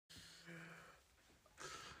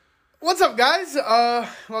What's up, guys?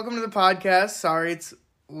 Welcome to the podcast. Sorry it's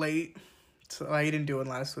late. I didn't do it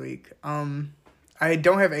last week. I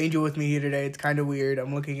don't have Angel with me here today. It's kind of weird.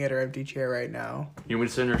 I'm looking at her empty chair right now. You want me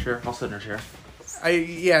to sit in her chair? I'll sit in her chair.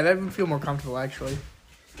 Yeah, that would feel more comfortable, actually.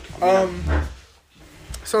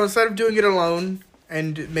 So instead of doing it alone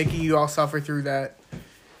and making you all suffer through that,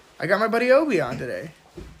 I got my buddy Obi on today.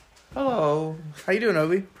 Hello. How you doing,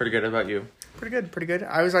 Obi? Pretty good. How about you? Pretty good.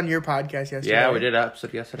 I was on your podcast yesterday. Yeah, we did an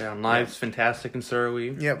episode yesterday on Life's Fantastic and so are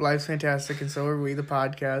we. Yep, Life's Fantastic and so are we, the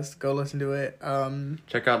podcast. Go listen to it.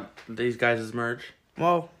 Check out these guys' merch.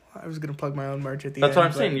 Well, I was going to plug my own merch at the end. That's what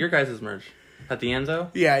I'm saying, your guys' merch. At the end,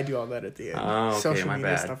 though? Yeah, I do all that at the end. Oh, okay, Social my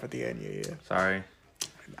media bad. stuff at the end, yeah. Sorry.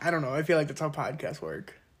 I don't know. I feel like that's how podcasts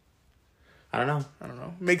work. I don't know.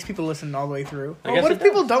 Makes people listen all the way through. I guess What if it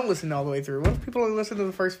people does. don't listen all the way through? What if people only listen to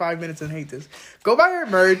the first 5 minutes and hate this? Go buy our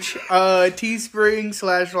merch.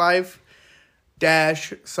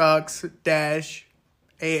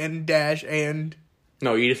 Teespring/life-sucks-and.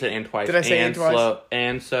 No, you just said and twice. Did I say and twice?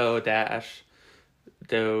 And so dash.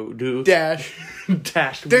 Do. Dash.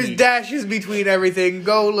 Dash. There's weed. dashes between everything.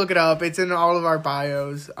 Go look it up. It's in all of our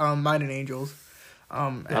bios. Mine and Angel's.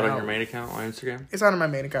 Not on your main account on Instagram? It's on my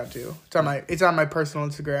main account too. It's on my personal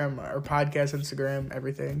Instagram, our podcast Instagram,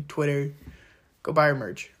 everything, Twitter. Go buy our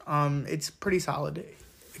merch. It's pretty solid,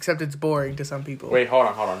 except it's boring to some people. Wait, hold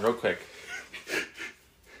on, real quick.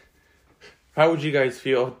 How would you guys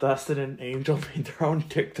feel if Dustin and Angel made their own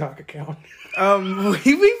TikTok account? We've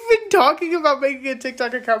been talking about making a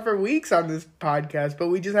TikTok account for weeks on this podcast, but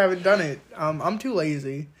we just haven't done it. I'm too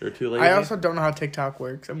lazy. You're too lazy? I also don't know how TikTok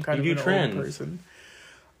works. I'm kind of an old person.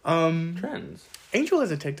 Trends. Angel has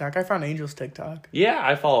a TikTok. I found Angel's TikTok. Yeah,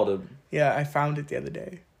 I followed him. Yeah, I found it the other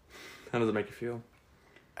day. How does it make you feel?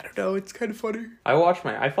 I don't know. It's kind of funny.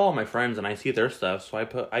 I follow my friends and I see their stuff.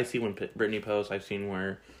 So I see when Brittany posts. I've seen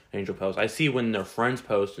where Angel posts. I see when their friends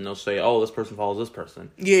post and they'll say, "Oh, this person follows this person."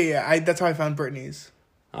 Yeah. That's how I found Brittany's.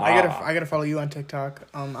 Ah. I gotta follow you on TikTok.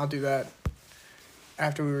 I'll do that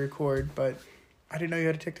after we record. But I didn't know you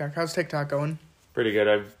had a TikTok. How's TikTok going? Pretty good.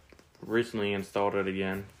 I've recently installed it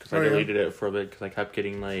again because I Oh, yeah? deleted it for a bit because I kept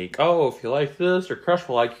getting like, "Oh, if you like this, your crush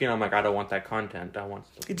will like you." And I'm like, I don't want that content. I want.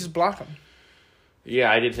 You just block them.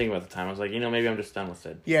 Yeah, I did think about the time. I was like, maybe I'm just done with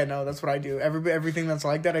it. Yeah, no, that's what I do. Everything that's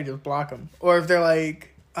like that, I just block them. Or if they're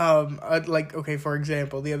like, okay, for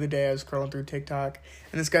example, the other day I was scrolling through TikTok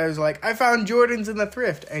and this guy was like, "I found Jordans in the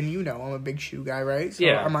thrift," and I'm a big shoe guy, right? So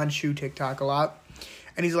Yeah. I'm on shoe TikTok a lot,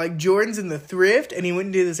 and he's like, "Jordans in the thrift," and he went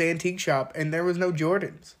into this antique shop and there was no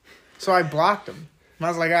Jordans, so I blocked him. And I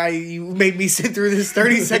was like, you made me sit through this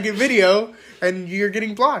 30-second video and you're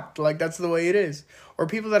getting blocked. Like, that's the way it is. Or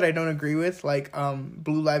people that I don't agree with, like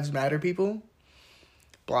Blue Lives Matter people,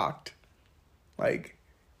 blocked. Like,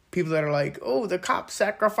 people that are like, "Oh, the cops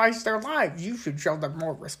sacrificed their lives. You should show them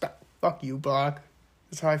more respect." Fuck you, block.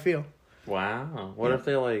 That's how I feel. Wow. What if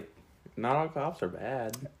they like? Not all cops are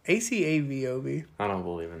bad. ACAVOB. I don't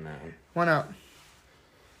believe in that. Why not?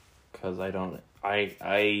 Because I don't.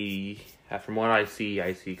 From what I see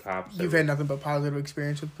cops. You've had nothing but positive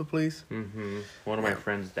experience with the police. Mm-hmm. One of my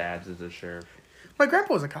friend's dads is a sheriff. My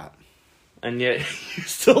grandpa was a cop. And yet, you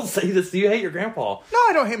still say this. You hate your grandpa. No,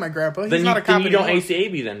 I don't hate my grandpa. He's not a cop Then you don't anymore.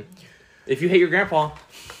 ACAB then. If you hate your grandpa.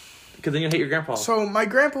 Because then you hate your grandpa. So my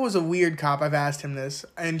grandpa was a weird cop. I've asked him this.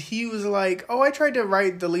 And he was like, "Oh, I tried to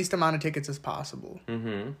write the least amount of tickets as possible."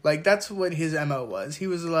 Mm-hmm. Like, that's what his MO was. He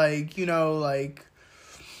was like,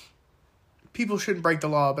 people shouldn't break the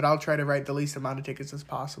law, but I'll try to write the least amount of tickets as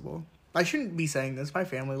possible. I shouldn't be saying this. My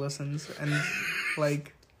family listens, and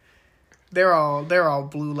like, they're all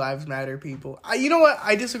Blue Lives Matter people. You know what?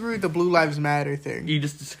 I disagree with the Blue Lives Matter thing. You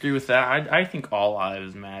just disagree with that? I think all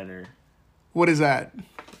lives matter. What is that?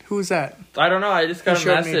 Who is that? I don't know. I just got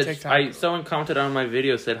You a showed me a message. TikTok. Someone commented on my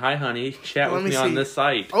video, said, "Hi, honey, chat Let with me me on see. this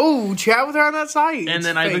site." Oh, chat with her on that site. And It's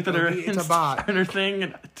then I fake, looked at her Ruby. It's a bot. and her thing.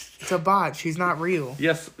 And It's a bot. She's not real.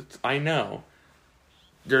 yes, I know.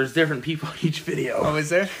 There's different people in each video. Oh, is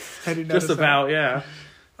there? I didn't know. Just about, yeah.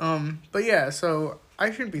 But yeah, so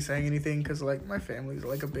I shouldn't be saying anything because, like, my family's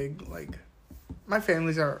like a big, like,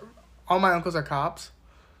 all my uncles are cops.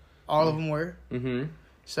 All of them were. Mm-hmm.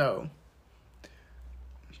 So,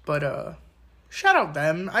 but, shout out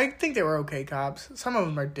them. I think they were okay cops. Some of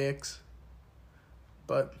them are dicks.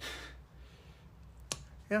 But,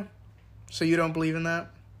 yeah. So you don't believe in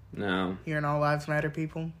that? No. You're an all lives matter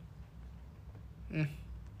people?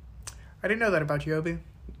 I didn't know that about you, Obi.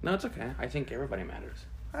 No, it's okay. I think everybody matters.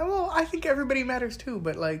 Well, I think everybody matters too,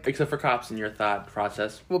 but like... Except for cops in your thought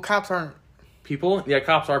process. Well, cops aren't... People? Yeah,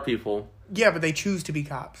 cops are people. Yeah, but they choose to be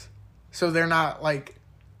cops. So they're not like...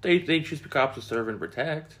 They choose to be cops to serve and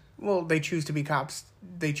protect. Well, they choose to be cops.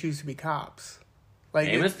 Like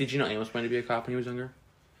Amos? Did you know Amos wanted to be a cop when he was younger?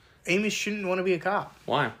 Amos shouldn't want to be a cop.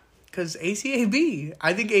 Why? Because ACAB.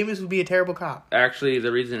 I think Amos would be a terrible cop. Actually,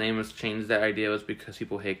 the reason Amos changed that idea was because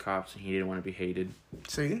people hate cops and he didn't want to be hated.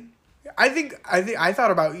 See? I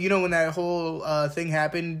thought about, when that whole thing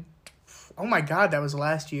happened. Oh my God, that was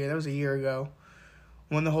last year. That was a year ago.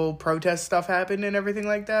 When the whole protest stuff happened and everything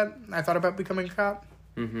like that, I thought about becoming a cop.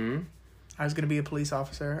 Mm-hmm. I was going to be a police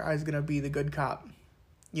officer. I was going to be the good cop.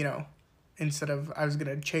 Instead of I was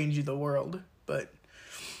going to change the world. But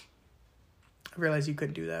I realized you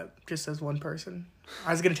couldn't do that just as one person.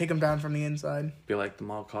 I was going to take him down from the inside. Be like the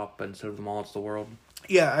mall cop, but instead of the mall, it's the world.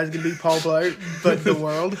 Yeah, I was going to be Paul Blart, but the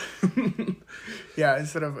world. Yeah,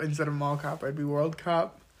 instead of mall cop, I'd be world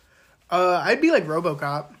cop. I'd be like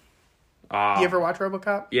RoboCop. You ever watch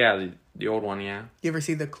RoboCop? Yeah, the old one, yeah. You ever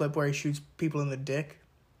see the clip where he shoots people in the dick?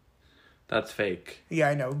 That's fake. Yeah,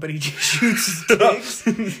 I know, but he just shoots dicks.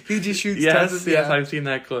 He just shoots tons of... Yes, I've seen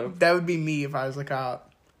that clip. That would be me if I was a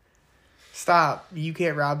cop. Stop. You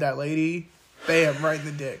can't rob that lady. Bam, right in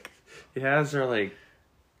the dick. He has her,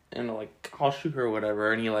 I'll shoot her or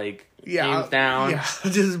whatever, and he, aims down. Yeah,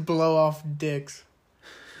 I'll just blow off dicks.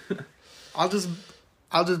 I'll just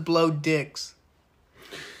blow dicks.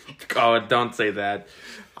 Oh, don't say that.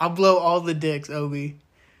 I'll blow all the dicks, Obi.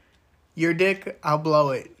 Your dick, I'll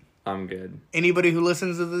blow it. I'm good. Anybody who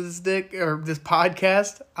listens to this dick or this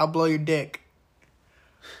podcast, I'll blow your dick.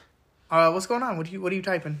 What's going on? What are you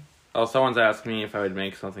typing? Oh, someone's asking me if I would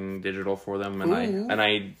make something digital for them, and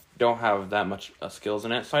I don't have that much skills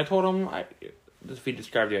in it. So I told him if he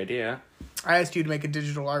described the idea. I asked you to make a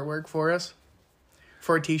digital artwork for us,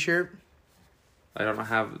 for a T-shirt. I don't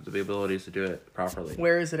have the abilities to do it properly.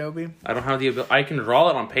 Where is it, Obi? I don't have the ability. I can draw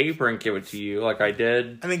it on paper and give it to you, like I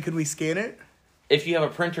did. I mean, could we scan it? If you have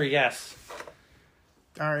a printer, yes.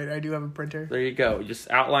 All right, I do have a printer. There you go.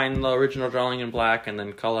 Just outline the original drawing in black and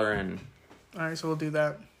then color in. All right, so we'll do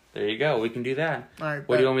that. There you go. We can do that. All right.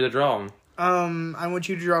 What do you want me to draw them? I want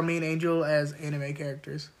you to draw me and Angel as anime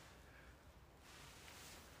characters.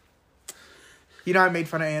 I made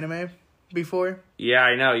fun of anime before. Yeah,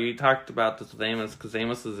 I know. You talked about this with Amos because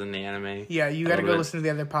Amos is in the anime. Yeah, you got to go listen to the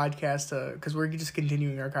other podcast because we're just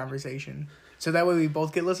continuing our conversation. So that way we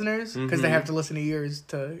both get listeners because they have to listen to yours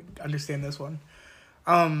to understand this one.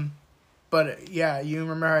 But yeah, you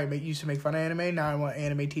remember how I used to make fun of anime? Now I want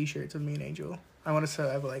anime T-shirts with me and Angel. I want us to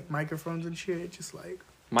have microphones and shit, just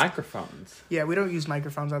microphones. Yeah, we don't use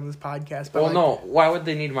microphones on this podcast. But no. Why would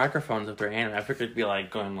they need microphones if they're anime? I figured it'd be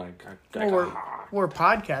going we're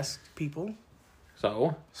podcast people.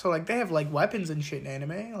 So they have weapons and shit in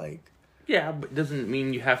anime. Yeah, but it doesn't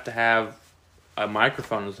mean you have to have a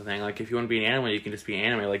microphone as the thing. If you want to be an anime, you can just be an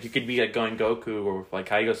anime. You could be going Goku or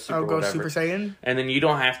how you go Super. Oh, go Super Saiyan. And then you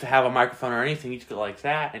don't have to have a microphone or anything. You just go like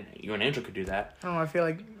that, and you and Angel could do that. Oh, I feel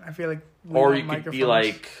like. Or you could be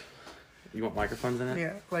you want microphones in it?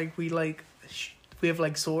 Yeah, we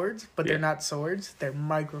have swords, but they're not swords. They're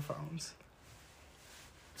microphones.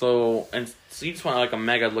 So you just want a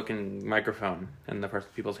mega looking microphone in the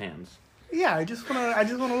people's hands. Yeah, I just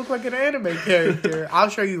wanna look like an anime character. I'll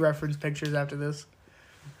show you reference pictures after this.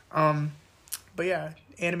 But yeah,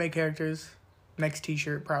 anime characters. Next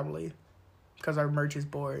T-shirt probably, because our merch is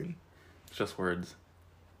boring. It's just words.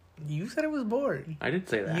 You said it was boring. I did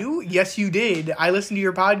say that. Yes, you did. I listened to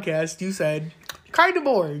your podcast. You said kind of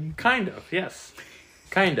boring. Kind of, yes.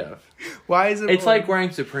 Kind of. Why is it? It's boring? like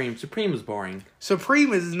wearing Supreme. Supreme is boring.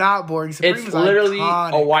 Supreme is not boring. Supreme it's is literally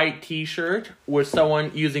iconic. a white T-shirt with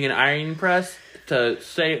someone using an ironing press to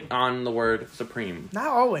say on the word Supreme. Not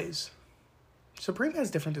always. Supreme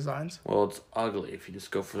has different designs. Well, it's ugly if you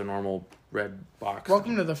just go for the normal red box.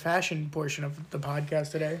 Welcome to the fashion portion of the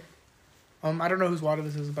podcast today. I don't know whose water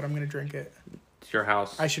this is, but I'm going to drink it. It's your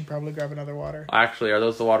house. I should probably grab another water. Actually, are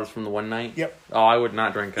those the waters from the one night? Yep. Oh, I would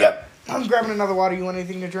not drink it. Yep. I'm grabbing another water. You want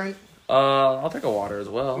anything to drink? I'll take a water as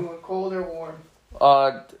well. You want cold or warm?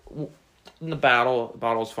 In the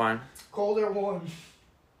bottle's fine. Cold or warm?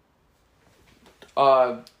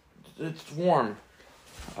 It's warm.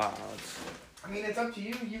 I mean, it's up to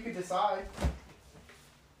you. You could decide.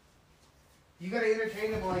 You gotta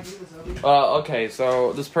entertain them while I do this, Obi. Okay,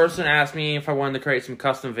 so this person asked me if I wanted to create some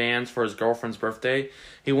custom vans for his girlfriend's birthday.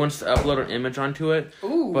 He wants to upload an image onto it,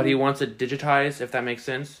 but he wants it digitized, if that makes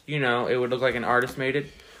sense. It would look like an artist made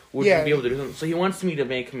it. Would you be able to do something? So he wants me to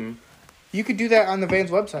make him... You could do that on the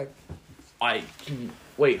Vans website. I can...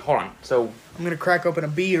 Wait, hold on. So... I'm gonna crack open a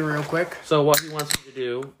beer real quick. So what he wants me to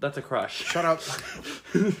do... That's a crush. Shut up.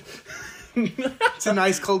 It's a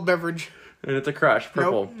nice cold beverage. And it's a Crush.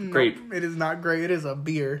 Purple. Grape. Nope, it is not grape. It is a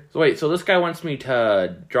beer. So wait, so this guy wants me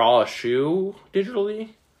to draw a shoe digitally?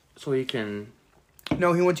 So he can...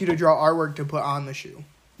 No, he wants you to draw artwork to put on the shoe.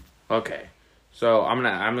 Okay. So I'm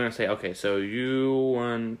gonna say, okay, so you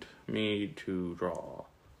want me to draw...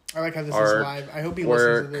 I like how this is live. I hope he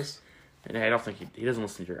listens to this. And I don't think he doesn't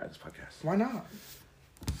listen to your guys' podcast. Why not?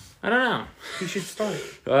 I don't know. He should start.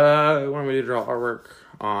 You want me to draw artwork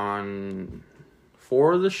on...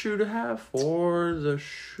 For the shoe to have? For the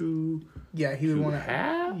shoe Yeah, he would want to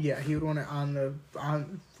have? Yeah, he would want it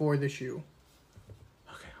for the shoe.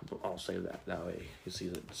 Okay, I'll save that. That way he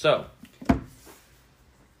sees it. So,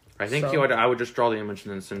 I think So- I would just draw the image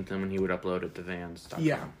and then send him and he would upload it to Vans.com.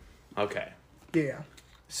 Yeah. Okay. Yeah.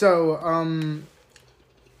 So,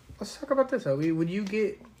 let's talk about this, Obi. Would you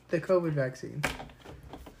get the COVID vaccine?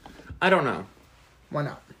 I don't know. Why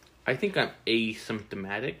not? I think I'm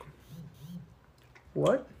asymptomatic.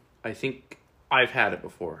 What? I think I've had it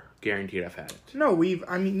before. Guaranteed I've had it. No,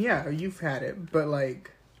 yeah, you've had it, but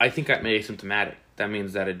like... I think I'm asymptomatic. That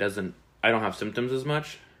means that I don't have symptoms as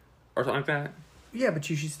much or something like that. Yeah, but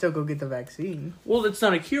you should still go get the vaccine. Well, it's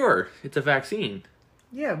not a cure. It's a vaccine.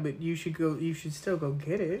 Yeah, but you should still go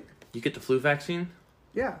get it. You get the flu vaccine?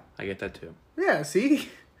 Yeah. I get that too. Yeah, see?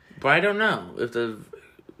 But I don't know if the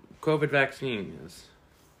COVID vaccine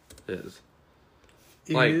is.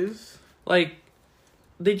 Like,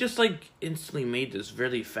 they just, instantly made this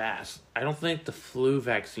really fast. I don't think the flu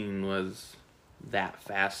vaccine was that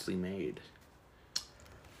fastly made.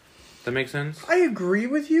 That makes sense? I agree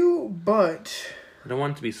with you, but... I don't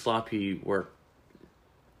want it to be sloppy work.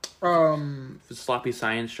 If it's sloppy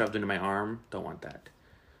science shoved into my arm, don't want that.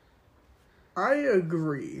 I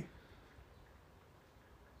agree.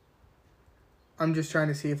 I'm just trying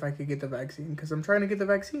to see if I could get the vaccine, because I'm trying to get the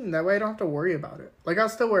vaccine. That way I don't have to worry about it. Like, I'll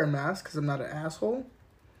still wear a mask, because I'm not an asshole.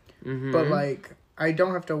 Mm-hmm. But, I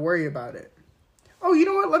don't have to worry about it. Oh, you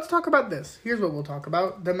know what? Let's talk about this. Here's what we'll talk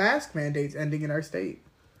about. The mask mandates ending in our state.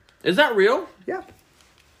 Is that real? Yeah.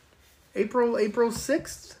 April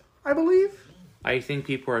 6th, I believe. I think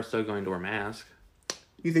people are still going to wear masks.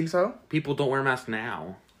 You think so? People don't wear masks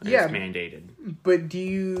now. Yeah. It's mandated. But do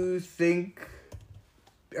you think...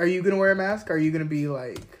 Are you going to wear a mask? Or are you going to be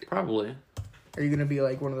Probably. Are you going to be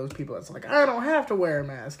one of those people that's like, I don't have to wear a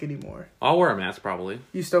mask anymore? I'll wear a mask, probably.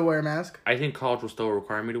 You still wear a mask? I think college will still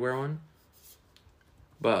require me to wear one.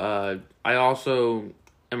 But I also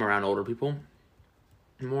am around older people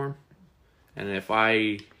more. And if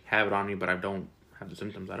I have it on me but I don't have the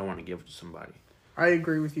symptoms, I don't want to give it to somebody. I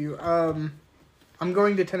agree with you. I'm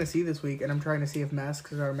going to Tennessee this week, and I'm trying to see if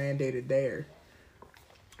masks are mandated there.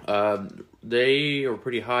 They are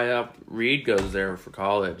pretty high up. Reed goes there for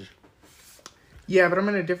college. Yeah, but I'm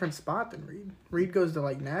in a different spot than Reed. Reed goes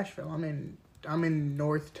to Nashville. I'm in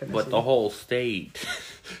North Tennessee. But the whole state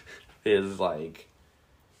is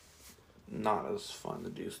not as fun to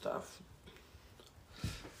do stuff.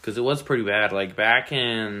 Because it was pretty bad. Back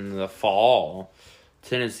in the fall,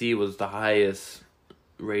 Tennessee was the highest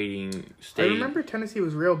rating state. I remember Tennessee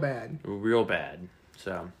was real bad. Real bad.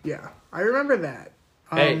 So. Yeah, I remember that.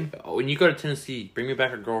 Hey, when you go to Tennessee, bring me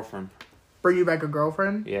back a girlfriend. Bring you back a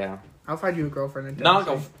girlfriend? Yeah. I'll find you a girlfriend in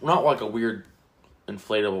Tennessee. Not like a weird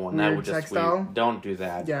inflatable one. Weird that would just sex doll? weird. Don't do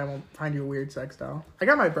that. Yeah, I won't find you a weird sex doll. I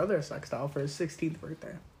got my brother a sex doll for his 16th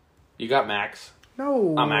birthday. You got Max.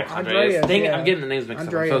 No. Not Max. Andreas. Dang it, I'm getting the names mixed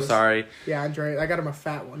up. I'm so sorry. Yeah, Andreas. I got him a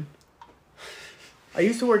fat one. I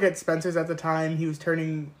used to work at Spencer's at the time. He was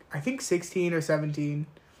turning, I think, 16 or 17.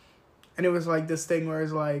 And it was this thing where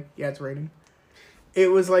it's yeah, it's raining. It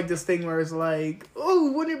was this thing where it's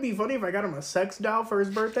oh, wouldn't it be funny if I got him a sex doll for his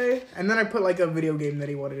birthday? And then I put a video game that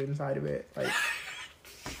he wanted inside of it.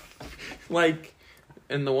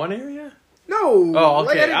 In the one area? No. Oh,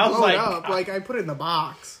 okay. I didn't I was blow it up. I put it in the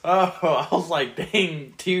box. Oh, I was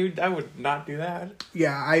dang, dude, I would not do that.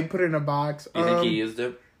 Yeah, I put it in a box. You think he used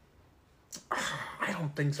it? I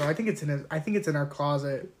don't think so. I think it's in our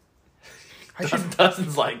closet.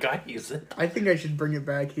 Dustin's I use it. I think I should bring it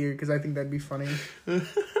back here because I think that'd be funny.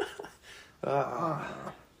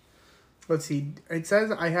 Let's see. It says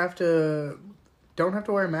don't have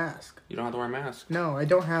to wear a mask. You don't have to wear a mask. No, I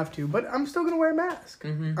don't have to, but I'm still gonna wear a mask.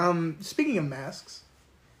 Mm-hmm. Speaking of masks,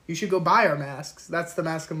 you should go buy our masks. That's the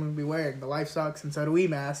mask I'm gonna be wearing. The Life Sucks and So Do We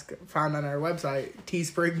mask found on our website,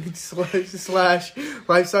 Teespring /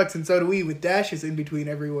 Life Sucks and So Do We with dashes in between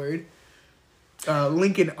every word.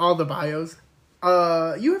 Link in all the bios.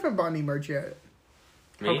 You haven't bought any merch yet.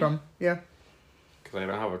 Me? How come? Yeah. Because I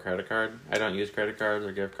don't have a credit card. I don't use credit cards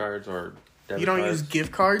or gift cards or debit You don't cards. use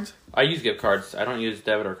gift cards? I use gift cards. I don't use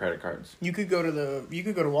debit or credit cards. You could go to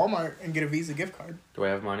Walmart and get a Visa gift card. Do I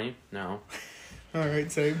have money? No. All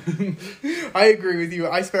right, same. I agree with you.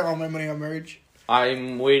 I spent all my money on merch.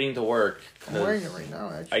 I'm waiting to work. I'm wearing it right now,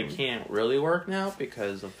 actually. I can't really work now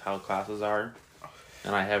because of how classes are.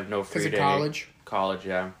 And I have no free day. Because of college? College,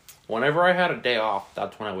 yeah. Whenever I had a day off,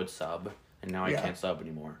 that's when I would sub. And now I Yeah. can't sub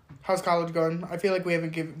anymore. How's college going? I feel like we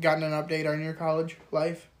haven't gotten an update on your college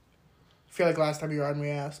life. I feel like last time you were on, we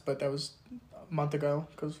asked, but that was a month ago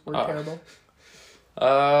because we're terrible.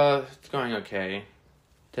 It's going okay.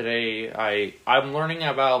 Today, I'm learning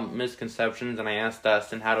about misconceptions, and I asked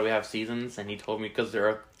Dustin, how do we have seasons? And he told me because the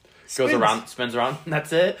Earth spins around, and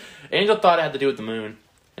that's it. Angel thought it had to do with the moon.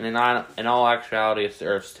 And in all actuality, it's the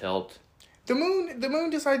Earth's tilt. The moon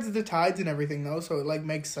decides the tides and everything, though, so it, like,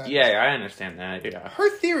 makes sense. Yeah, I understand that, yeah. Her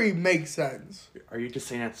theory makes sense. Are you just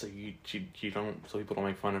saying that so you don't, so people don't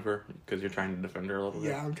make fun of her? Because you're trying to defend her a little bit?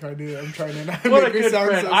 Yeah, I'm trying to not What make a her good sound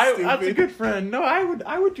friend. so stupid. That's a good friend. No,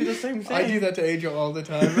 I would do the same thing. I do that to Angel all the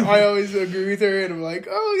time. I always agree with her, and I'm like,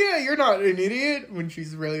 oh, yeah, you're not an idiot, when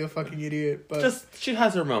she's really a fucking idiot. But she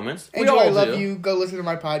has her moments. Angel, we all I love do. you. Go listen to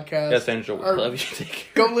my podcast. Yes, Angel, I Or love you. Take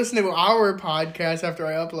care. Go listen to our podcast after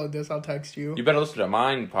I upload this. I'll text you. You better listen to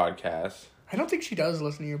mine podcast. I don't think she does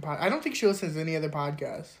listen to your podcast. I don't think she listens to any other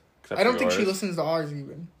podcasts. Except I don't for think she yours. listens to ours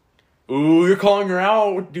even. Ooh, you're calling her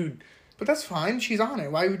out, dude. But that's fine. She's on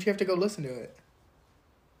it. Why would you have to go listen to it?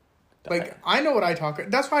 Like, I know what I talk.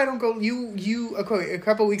 That's why I don't go. Okay, a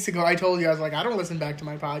couple weeks ago, I told you, I was like, I don't listen back to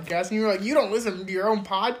my podcast. And you were like, you don't listen to your own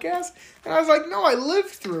podcast? And I was like, no, I lived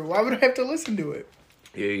through. Why would I have to listen to it?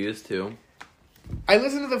 You used to. I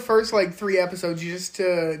listened to the first, 3 episodes just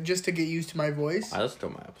to get used to my voice. I listen to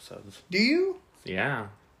my episodes. Do you? Yeah.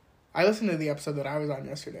 I listened to the episode that I was on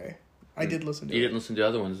yesterday. I did listen to it. You didn't listen to the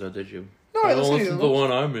other ones, though, did you? No, I listened to listen the to the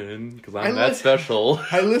one I'm in, because I'm that listened- special.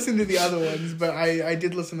 I listened to the other ones, but I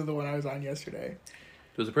did listen to the one I was on yesterday.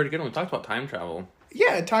 It was a pretty good one. We talked about time travel.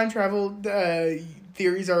 Yeah, time travel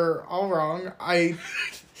theories are all wrong.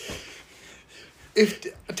 If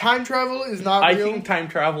time travel is not real, I think time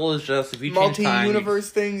travel is just, if you change time... multi-universe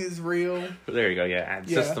thing is real. There you go, yeah.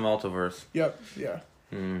 It's just the multiverse. Yep, yeah.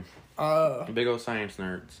 Big old science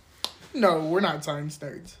nerds. No, we're not science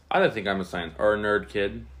nerds. I don't think I'm a science... or a nerd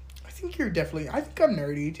kid. I think you're definitely... I think I'm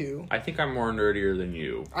nerdy, too. I think I'm more nerdier than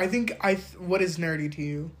you. What is nerdy to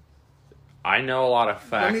you? I know a lot of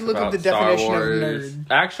facts Let me look about up the Star definition of Wars. nerd.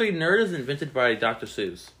 Actually, nerd is invented by Dr.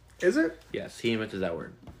 Seuss. Is it? Yes, he invented that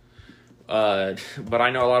word. But I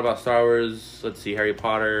know a lot about Star Wars. Let's see, Harry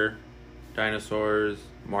Potter, dinosaurs,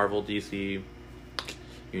 Marvel, DC,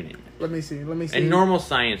 you name it. Let me see. And normal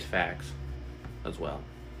science facts as well.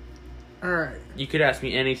 Alright. You could ask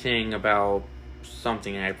me anything about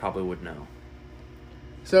something and I probably would know.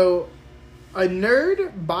 So, a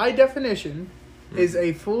nerd, by definition, is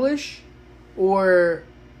a foolish or...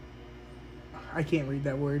 I can't read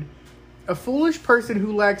that word. A foolish person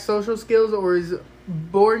who lacks social skills or is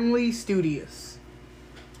boringly studious.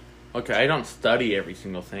 Okay, I don't study every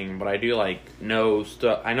single thing, but I do know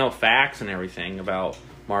stuff. I know facts and everything about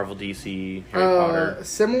Marvel, DC, Harry Potter.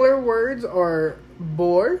 Similar words are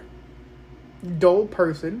bore, dull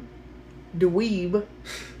person, dweeb,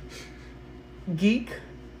 geek,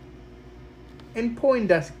 and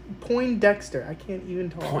Poindexter. I can't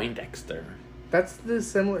even talk. Poindexter. That's the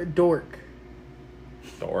similar... Dork.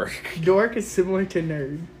 Dork. Dork is similar to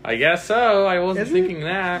nerd. I guess so. I wasn't Isn't it? thinking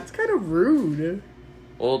that. It's kind of rude.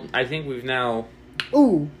 Well, I think we've now...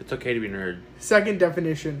 Ooh, It's okay to be a nerd. second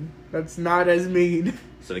definition. That's not as mean.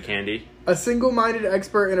 So the candy. A single-minded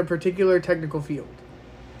expert in a particular technical field.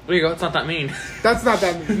 There you go. It's not that mean. That's not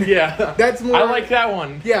that mean. Yeah. That's more... I like that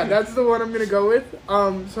one. Yeah, that's the one I'm gonna go with.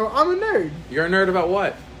 So I'm a nerd. You're a nerd about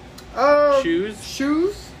what? Shoes?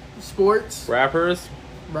 Shoes, sports, Rappers?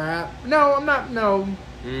 rap. No, I'm not. No,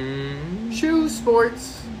 shoes,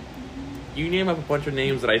 sports, You name up a bunch of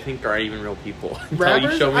names that I think aren't even real people until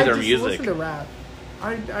rappers. you show me I their just music. listen to rap.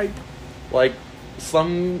 I Like,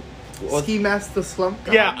 some... Ski Mask the Slump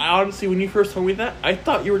God. Yeah, honestly, when you first told me that, I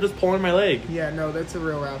thought you were just pulling my leg. Yeah, no, that's a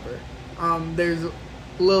real rapper. There's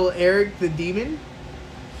Lil Eric the Demon.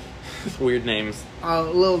 Weird names.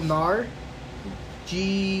 Lil Nar.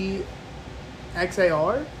 GXAR.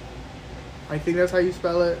 I think that's how you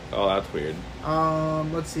spell it. Oh, that's weird.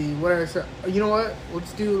 Let's see. What are you know what?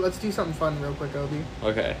 Let's do something fun real quick, Obi.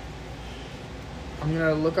 Okay. I'm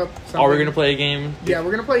gonna look up something. Are we gonna play a game? Yeah,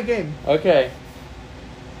 we're gonna play a game. Okay.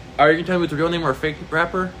 Are you gonna tell me it's a real name or a fake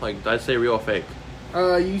rapper? Like, did I say real or fake?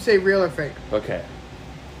 You say real or fake? Okay.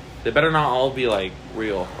 They better not all be,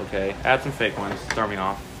 real, okay? Add some fake ones. Throw me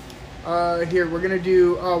off. Here we're gonna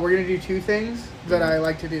do two things that I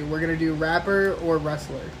like to do. We're gonna do rapper or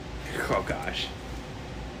wrestler. Oh gosh.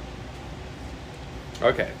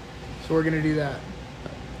 Okay. So we're gonna do that.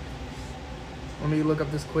 Let me look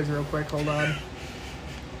up this quiz real quick. Hold on.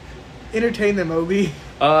 Entertain them, Obi.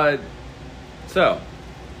 So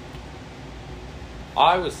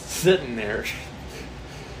I was sitting there.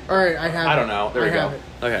 All right, I have. I don't know. There we go. It.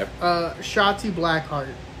 Okay. Shotzi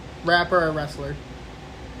Blackheart, rapper or wrestler?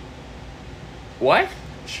 What?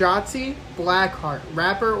 Shotzi Blackheart,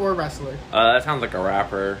 rapper or wrestler? That sounds like a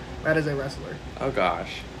rapper. That is a wrestler. Oh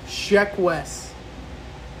gosh. Sheck West.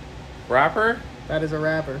 Rapper? That is a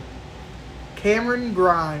rapper. Cameron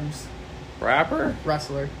Grimes. Rapper?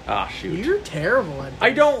 Wrestler. Ah, shoot. You're terrible at this. I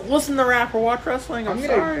don't listen to rap or watch wrestling. I'm gonna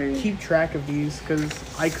sorry. keep track of these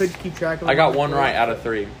because I could keep track of them. I got one right out of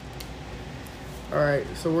 3. All right,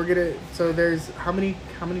 so there's how many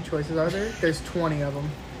choices are there? There's 20 of them.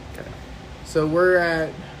 Okay. So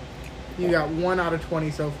you got 1 out of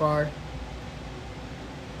 20 so far.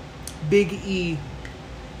 Big E.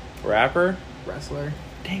 Rapper? Wrestler.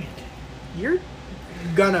 Dang it. You're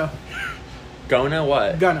gonna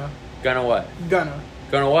what? Gonna what?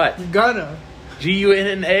 Gonna what? Gonna.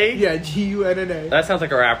 G-U-N-N-A? Yeah, G-U-N-N-A. That sounds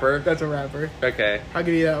like a rapper. That's a rapper. Okay. I'll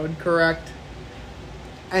give you that one. Correct.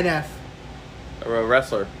 NF. A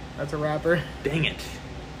wrestler. That's a rapper. Dang it.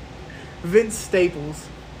 Vince Staples.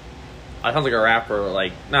 That sounds like a rapper,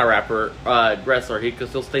 not a rapper, wrestler. He could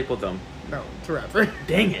still staple them. No, it's a rapper.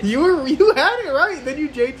 Dang it. You had it right. Then you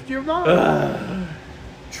changed your mind.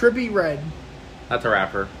 Trippie Red. That's a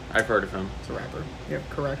rapper. I've heard of him. It's a rapper. Yep,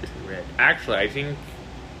 correct. Trippie Red. Actually, I think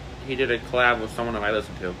he did a collab with someone that I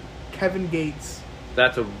listen to. Kevin Gates.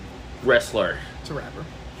 That's a wrestler. It's a rapper.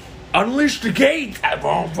 Unleash the gates!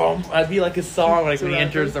 Boom, boom. That'd be like his song It's when a he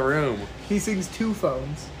rapper. enters the room. He sings 2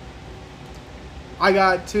 phones. I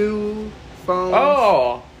got 2 phones.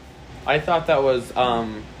 Oh! I thought that was,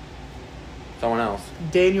 someone else.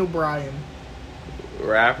 Daniel Bryan.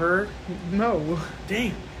 Rapper? No.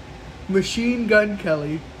 Dang. Machine Gun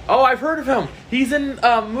Kelly. Oh, I've heard of him. He's in,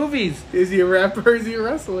 movies. Is he a rapper or is he a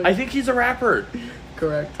wrestler? I think he's a rapper.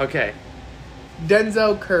 Correct. Okay.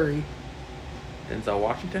 Denzel Curry. Denzel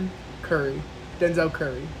Washington? Denzel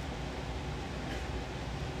Curry.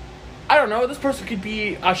 I don't know. This person could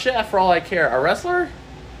be a chef for all I care. A wrestler?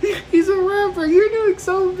 He's a rapper. You're doing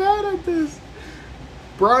so bad at this.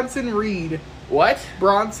 Bronson Reed. What?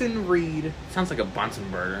 Bronson Reed. Sounds like a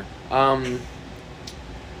Bunsen burner.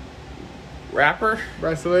 Rapper?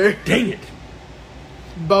 Wrestler. Dang it.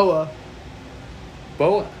 Boa.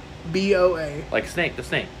 Boa? B-O-A. Like snake, the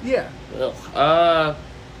snake. Yeah. Ugh.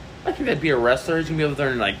 I think that'd be a wrestler. He's gonna be able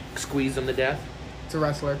to squeeze them to death. It's a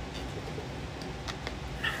wrestler.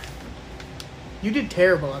 You did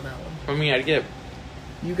terrible on that one. I mean, I'd get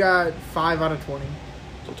You got 5 out of 20.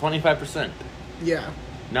 so 25%. Yeah.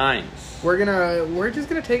 Nice. We're just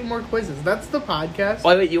gonna take more quizzes. That's the podcast.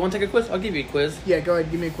 Oh, wait, you want to take a quiz? I'll give you a quiz. Yeah, go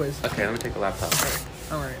ahead. Give me a quiz. Okay, let me take the laptop.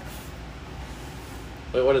 All right.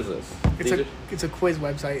 Wait, what is this? It's a quiz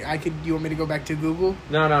website. You want me to go back to Google?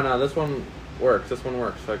 No. This one works.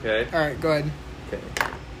 Okay. All right, go ahead. Okay.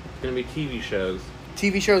 It's gonna be TV shows.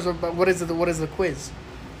 TV shows. But what is the quiz?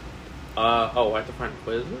 I have to find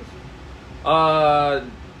quizzes.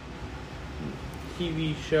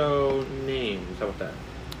 TV show names. How about that?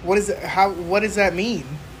 What does that mean?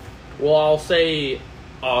 Well, I'll say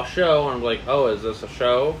a show, and I'm like, oh, is this a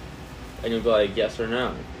show? And you'll be like, yes or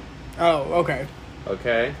no. Oh, okay.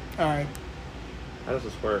 Okay. All right. How does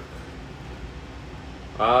this work?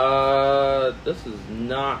 This is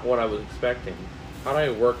not what I was expecting. How do I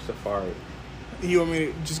work Safari? You want me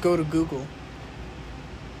to just go to Google?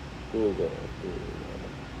 Google.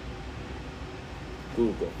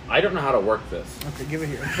 I don't know how to work this. Okay, give it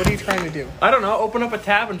here. What are you trying to do? I don't know. Open up a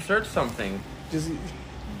tab and search something.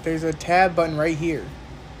 There's a tab button right here.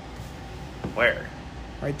 Where?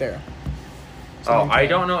 Right there. I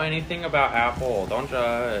don't know anything about Apple. Don't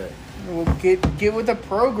judge. Well, get with the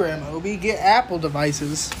program, Obi. Get Apple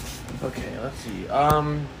devices. Okay, let's see.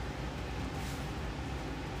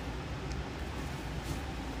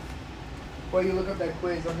 While you look up that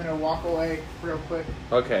quiz, I'm gonna walk away real quick.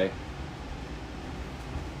 Okay,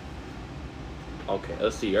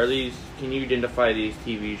 let's see. Can you identify these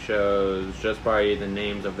TV shows just by the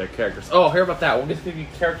names of their characters? Oh, hear about that. We'll just give you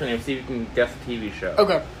character names, see if you can guess the TV show.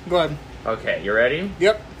 Okay, go ahead. Okay, you ready?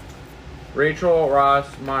 Yep. Rachel, Ross,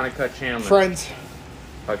 Monica, Chandler. Friends.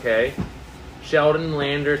 Okay. Sheldon,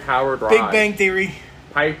 Landers, Howard, Ross. Big Bang Theory.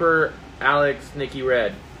 Piper, Alex, Nikki,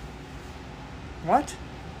 Red. What?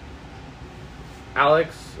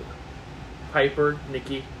 Alex, Piper,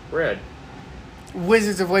 Nikki, Red.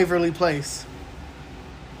 Wizards of Waverly Place.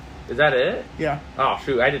 Is that it? Yeah. Oh,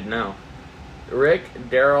 shoot. I didn't know. Rick,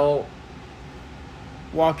 Daryl,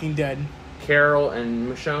 Walking Dead. Carol,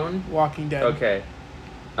 and Michonne? Walking Dead. Okay.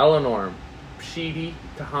 Eleanor, Sheedy,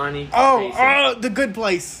 Tahani, Oh, Jason. The Good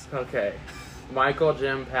Place. Okay. Michael,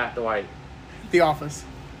 Jim, Pat, Dwight. The Office.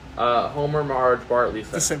 Homer, Marge, Bart,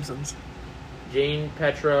 Lisa. The Simpsons. Jane,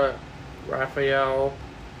 Petra, Raphael,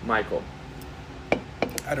 Michael.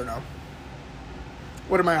 I don't know.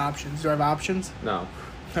 What are my options? Do I have options? No.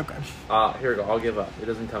 Okay. Here we go. I'll give up. It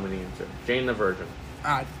doesn't tell me the answer. Jane the Virgin.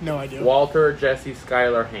 No idea. Walter, Jesse,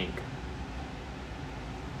 Skylar, Hank.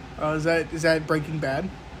 Is that Breaking Bad?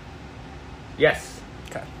 Yes.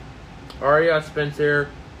 Okay. Arya, Spencer,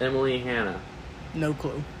 Emily, Hannah. No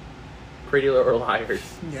clue. Pretty Little Liars.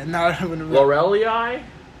 Yeah, not a Lorelei,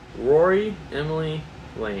 Rory, Emily,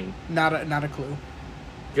 Lane. Not a clue.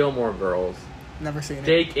 Gilmore Girls. Never seen it.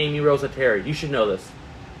 Jake, Amy, Rosa, Terry. You should know this.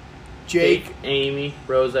 Jake, Amy,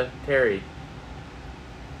 Rosa, Terry.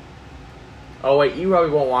 Oh wait, you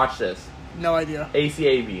probably won't watch this. no idea.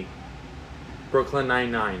 ACAB. Brooklyn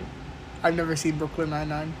Nine-Nine. I've never seen Brooklyn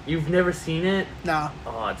Nine-Nine. You've never seen it? Nah.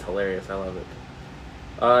 Oh, it's hilarious. I love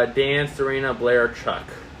it. Dan, Serena, Blair, Chuck.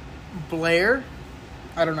 Blair?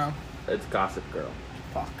 I don't know. It's Gossip Girl.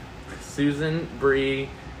 Fuck. Susan, Bree,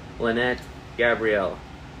 Lynette, Gabrielle.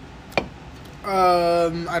 I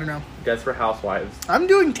don't know. Desperate Housewives. I'm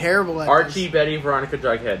doing terrible at Archie, this. Betty, Veronica,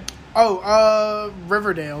 Jughead. Oh,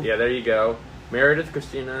 Riverdale. Yeah, there you go. Meredith,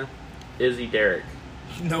 Christina, Izzy, Derek.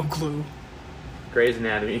 No clue. Grey's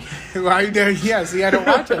Anatomy. Yeah, see, I don't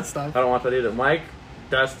watch that stuff. I don't want that either. Mike,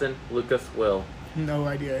 Dustin, Lucas, Will. No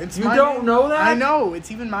idea. It's You my don't name. know that? I know.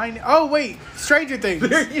 It's even mine. Oh, wait. Stranger Things.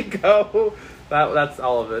 There you go. That's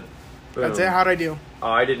all of it. Boom. That's it. How'd I do?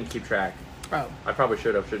 Oh, I didn't keep track. Oh, I probably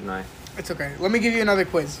should have, shouldn't I? it's okay. Let me give you another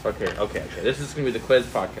quiz. Okay. This is going to be the quiz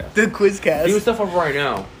podcast. The Quizcast. Do stuff over I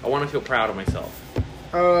know. I want to feel proud of myself.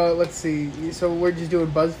 Let's see. So we're just doing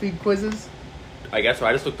BuzzFeed quizzes? I guess so.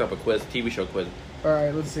 I just looked up a quiz, TV show quiz.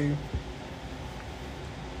 Alright, let's see.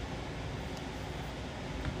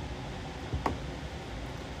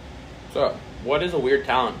 So, what is a weird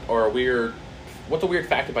talent or what's a weird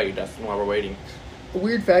fact about you, Dustin, while we're waiting? A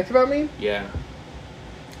weird fact about me? Yeah.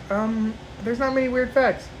 There's not many weird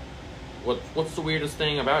facts. What's the weirdest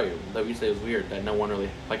thing about you that you say is weird that no one really,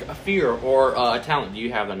 like a fear or a talent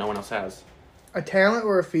you have that no one else has? A talent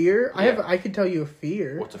or a fear? Yeah. I could tell you a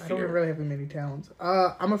fear. What's a I fear? don't really have many talents.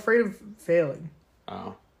 I'm afraid of failing.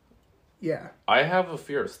 Oh. Yeah. I have a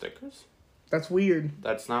fear of stickers. That's weird.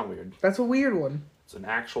 That's not weird. That's a weird one. It's an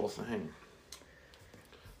actual thing.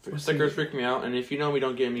 Let's Stickers see. freak me out, and if you know me,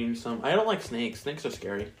 don't give me some. I don't like snakes. Snakes are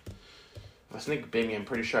scary. If a snake bit me, I'm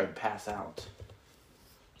pretty sure I'd pass out.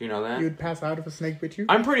 You know that? You would pass out if a snake bit you?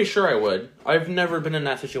 I'm pretty sure I would. I've never been in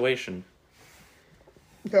that situation.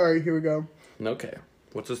 Alright, here we go. Okay.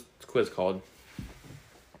 What's this quiz called?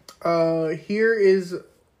 Here is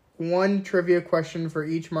one trivia question for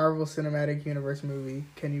each Marvel Cinematic Universe movie.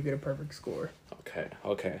 Can you get a perfect score?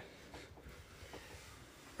 Okay.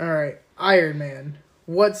 Alright, Iron Man.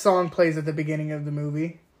 What song plays at the beginning of the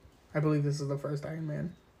movie? I believe this is the first Iron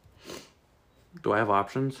Man. Do I have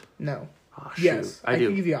options? No. Oh, shoot. Yes, I do.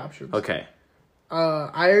 can give you options. Okay.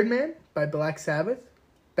 Iron Man by Black Sabbath,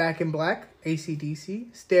 Back in Black,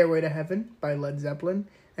 AC/DC, Stairway to Heaven by Led Zeppelin,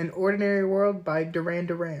 and Ordinary World by Duran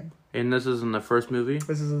Duran. And this is in the first movie?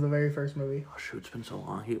 This is the very first movie. Oh, shoot, it's been so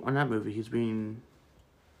long. In that movie, he's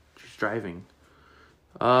driving.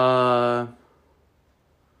 Can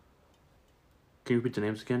you repeat the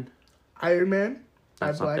names again? Iron Man by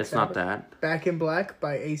That's Black not, it's Sabbath. not that. Back in Black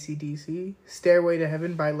by AC/DC, Stairway to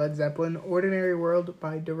Heaven by Led Zeppelin, Ordinary World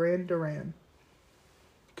by Duran Duran.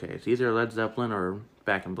 Okay, it's either Led Zeppelin or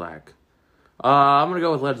Back in Black. I'm gonna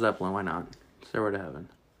go with Led Zeppelin. Why not? Stairway to Heaven.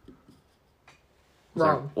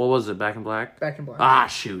 Wrong. What was it? Back in Black? Back in Black. Ah,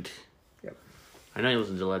 shoot. Yep. I know you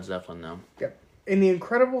listen to Led Zeppelin, though. Yep. In The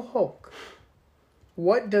Incredible Hulk,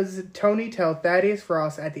 what does Tony tell Thaddeus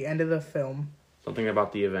Ross at the end of the film? Something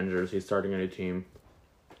about the Avengers. He's starting a new team.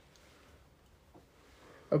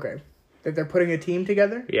 Okay. That they're putting a team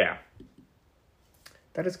together? Yeah.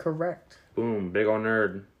 That is correct. Boom. Big ol'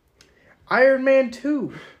 nerd. Iron Man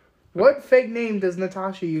 2. What fake name does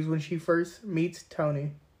Natasha use when she first meets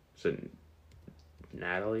Tony? Is it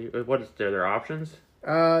Natalie? What is their options?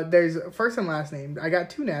 There's first and last name. I got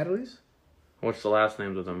two Natalies. What's the last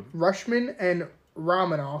names of them? Rushman and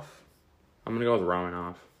Romanoff. I'm gonna go with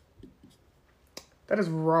Romanoff. That is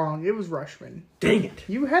wrong. It was Rushman. Dang it.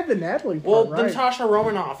 You had the Natalie part Well, right. Natasha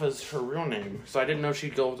Romanoff is her real name, so I didn't know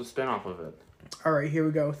she'd go with the spin-off of it. Alright, here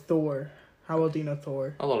we go. Thor. How well do you know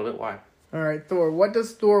Thor? A little bit. Why? All right, Thor. What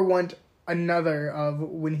does Thor want another of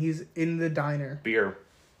when he's in the diner? Beer.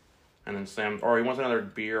 And then Sam, or he wants another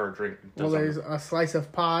beer or drink. Well, there's a slice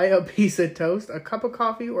of pie, a piece of toast, a cup of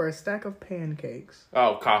coffee, or a stack of pancakes.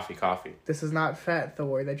 Oh, coffee. This is not Fat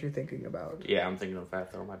Thor that you're thinking about. Yeah, I'm thinking of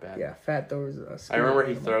Fat Thor. My bad. Yeah, Fat Thor's a I remember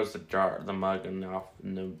he throws the mug, and I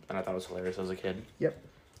thought it was hilarious as a kid. Yep.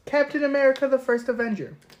 Captain America: The First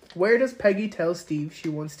Avenger. Where does Peggy tell Steve she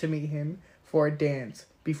wants to meet him for a dance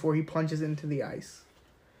before he plunges into the ice?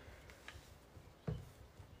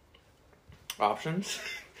 Options?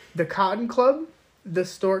 The Cotton Club, the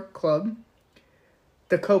Stork Club,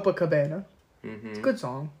 the Copacabana. Mm-hmm. It's a good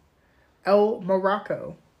song. El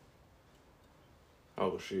Morocco.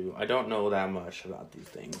 Oh, shoot. I don't know that much about these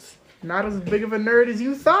things. Not as big of a nerd as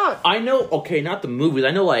you thought. I know, okay, not the movies. I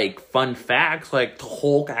know, like, fun facts. Like,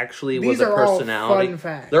 Hulk actually was a personality. All fun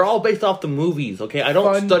facts. They're all based off the movies, okay? I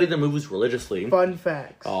don't study the movies religiously. Fun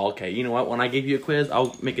facts. Oh, okay. You know what? When I give you a quiz,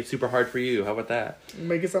 I'll make it super hard for you. How about that?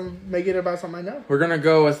 Make it about something I know. We're gonna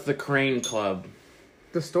go with the Crane Club.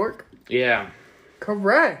 The Stork? Yeah.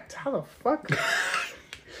 Correct. How the fuck?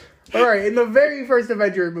 Alright, in the very first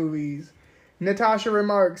Avenger movies, Natasha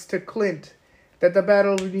remarks to Clint that the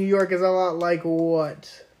Battle of New York is a lot like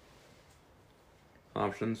what?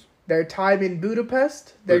 Options? Their time in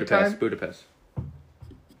Budapest? Budapest.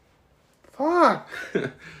 Fuck!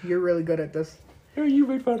 You're really good at this. You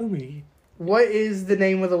made fun of me. What is the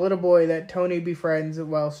name of the little boy that Tony befriends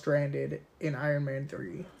while stranded in Iron Man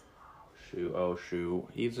 3? Shoot.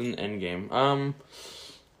 He's in Endgame.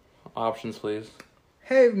 Options, please.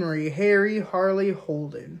 Henry, Harry, Harley,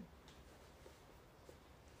 Holden.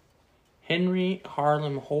 Henry,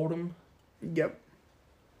 Harlem, Hold'em? Yep.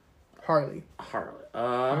 Harley. Harley.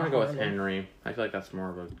 I'm gonna go with Henry. I feel like that's more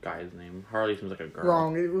of a guy's name. Harley seems like a girl.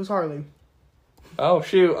 Wrong. It was Harley. Oh,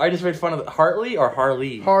 shoot. I just made fun of Hartley or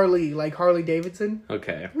Harley? Harley, like Harley Davidson.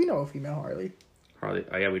 Okay. We know a female Harley. Harley.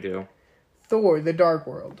 Oh, yeah, we do. Thor, The Dark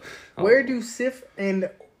World. Oh. Where do Sif and...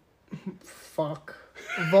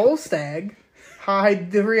 Volstagg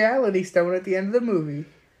hide the Reality Stone at the end of the movie?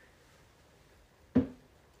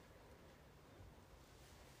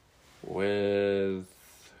 With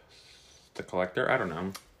the Collector? I don't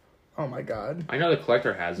know. Oh my god. I know the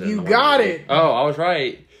Collector has it. You got it! Oh, I was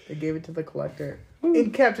right. They gave it to the Collector.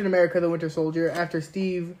 In Captain America, The Winter Soldier, after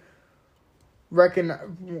Steve...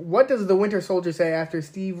 What does the Winter Soldier say after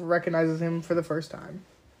Steve recognizes him for the first time?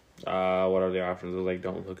 What are the options? Like,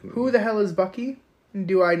 don't look at me. Who the hell is Bucky?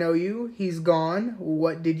 Do I know you? He's gone.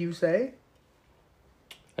 What did you say?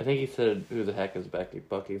 I think he said, who the heck is Bucky?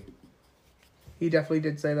 He definitely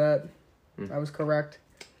did say that. I was correct.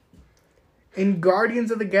 In Guardians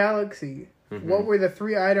of the Galaxy, what were the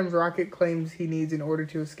 3 items Rocket claims he needs in order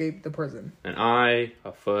to escape the prison? An eye,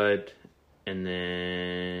 a foot, and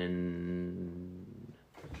then...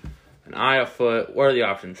 An eye, a foot. What are the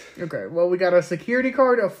options? Okay, well, we got a security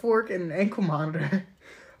card, a fork, and an ankle monitor.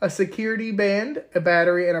 A security band, a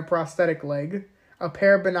battery, and a prosthetic leg. A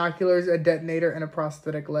pair of binoculars, a detonator, and a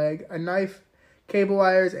prosthetic leg. A knife, cable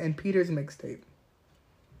wires, and Peter's mixtape.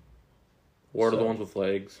 What are the ones with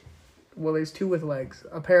legs? Well, there's 2 with legs.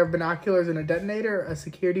 A pair of binoculars and a detonator, a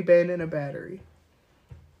security band, and a battery.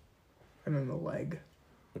 And then the leg.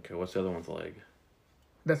 Okay, what's the other one with a leg?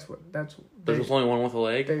 There's only one with a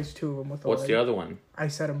leg? There's 2 of them with a What's leg. the other one? I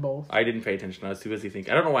said them both. I didn't pay attention. I was too busy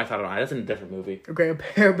thinking. I don't know why I thought of it. That's in a different movie. Okay, a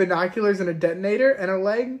pair of binoculars and a detonator and a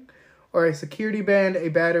leg? Or a security band, a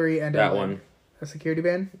battery, and a leg? That one. A security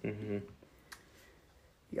band? Mm-hmm.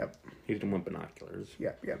 Yep. He didn't want binoculars.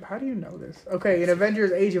 Yep. How do you know this? Okay, in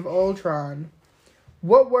Avengers Age of Ultron,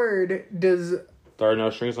 what word does There are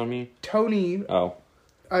no strings on me? Tony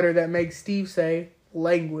utter that makes Steve say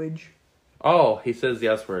language? Oh, he says the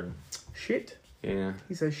S word. Shit. Yeah.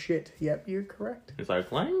 He says shit. Yep, you're correct. He's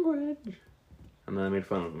like, language. And then I made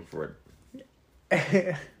fun of him for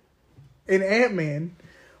it. In Ant-Man,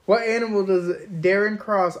 what animal does Darren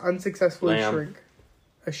Cross unsuccessfully Lamb. shrink?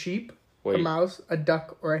 A sheep, a Wait. mouse, a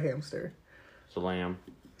duck, or a hamster? It's a lamb.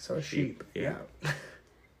 So a sheep. Yeah.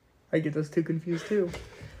 I get those 2 confused too.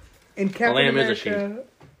 In Captain lamb is America, a sheep.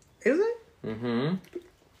 Is it? Mm-hmm.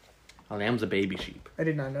 A lamb's a baby sheep. I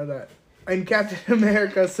did not know that. In Captain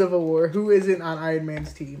America Civil War, who isn't on Iron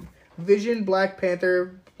Man's team? Vision, Black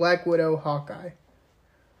Panther, Black Widow, Hawkeye.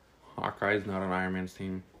 Hawkeye's not on Iron Man's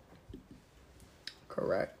team.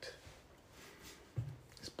 Correct.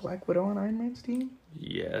 Is Black Widow on Iron Man's team?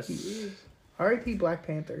 Yes. He is. R.I.P. Black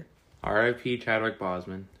Panther. R.I.P. Chadwick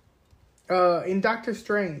Boseman. In Doctor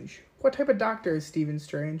Strange, what type of doctor is Stephen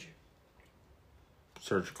Strange?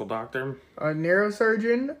 Surgical doctor. A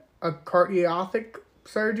neurosurgeon, a cardiac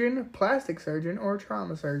surgeon, plastic surgeon, or a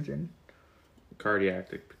trauma surgeon? Cardiac,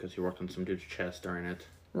 because he worked on some dude's chest during it.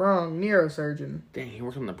 Wrong. Neurosurgeon. Dang, he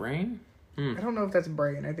worked on the brain? I don't know if that's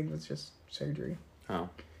brain. I think that's just surgery. Oh.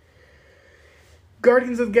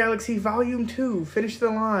 Guardians of the Galaxy Volume 2. Finish the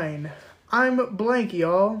line. I'm blank,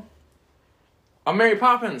 y'all. I'm Mary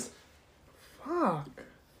Poppins. Fuck.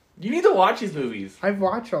 You need to watch these movies. I've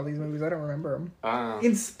watched all these movies. I don't remember them. Uh,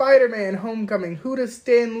 In Spider-Man Homecoming, who does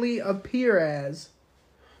Stan Lee appear as?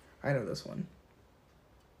 I know this one.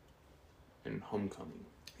 in Homecoming.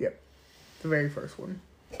 Yep. The very first one.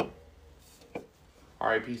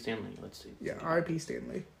 R.I.P. Stan Lee. Let's see. Yeah, R.I.P. Stan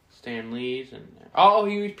Lee. Stan Lee's in there. Oh,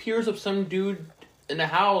 he appears of some dude in the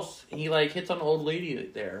house. He, like, hits on an old lady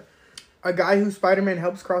there. A guy who Spider-Man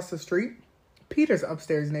helps cross the street. Peter's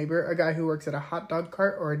upstairs neighbor. A guy who works at a hot dog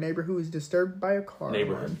cart. Or a neighbor who is disturbed by a car.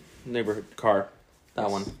 Neighborhood car. That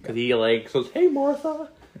one. Because he, like, says, hey, Martha.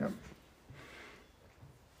 Yep.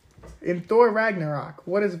 In Thor Ragnarok,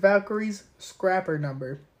 what is Valkyrie's scrapper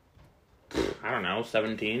number? I don't know,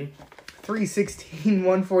 17? 316,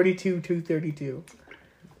 142, 232.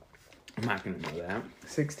 I'm not going to know that.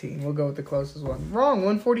 16. We'll go with the closest one. Wrong,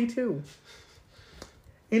 142.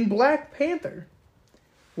 In Black Panther,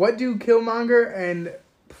 what do Killmonger and...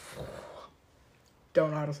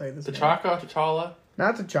 Don't know how to say this. T'Challa?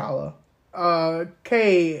 Not T'Challa.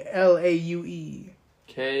 K-L-A-U-E.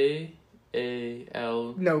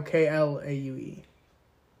 K-A-L... No, K-L-A-U-E.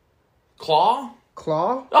 Claw?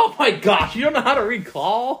 Claw? Oh my gosh, you don't know how to read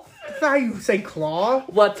Claw? That's how you say claw?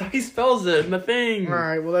 That's how he spells it in the thing.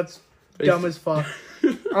 Alright, well that's dumb as fuck.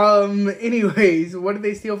 Anyways, what did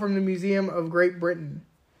they steal from the Museum of Great Britain?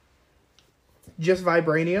 Just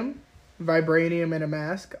vibranium, vibranium and a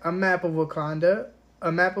mask, a map of Wakanda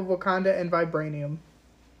and vibranium.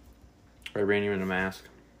 Vibranium in a mask.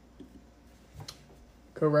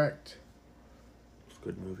 Correct. It's a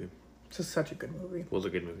good movie. It's just such a good movie. It was a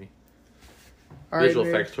good movie. All Visual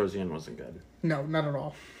right, effects towards the end wasn't good. No, not at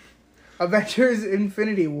all. Avengers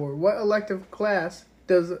Infinity War. What elective class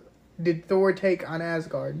did Thor take on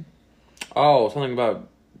Asgard? Oh, something about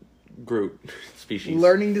Groot species.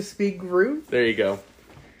 Learning to speak Groot? There you go.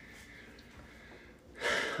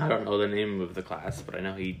 I don't know the name of the class, but I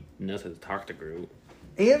know he knows how to talk to Groot.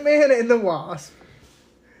 Ant-Man and the Wasp.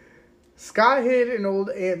 Scott hid an old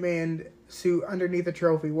Ant-Man suit underneath a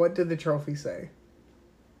trophy. What did the trophy say?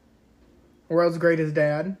 World's greatest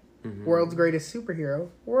dad. Mm-hmm. World's greatest superhero.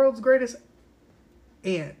 World's greatest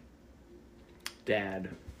aunt. Dad.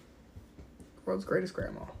 World's greatest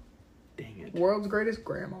grandma. Dang it. World's greatest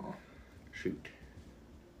grandma. Shoot.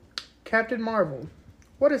 Captain Marvel.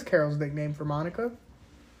 What is Carol's nickname for Monica?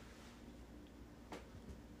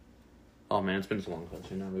 Oh man, it's been so long since I've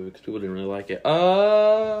seen that movie because people didn't really like it.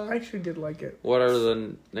 I I actually did like it. What are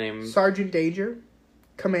the names? Sergeant Danger.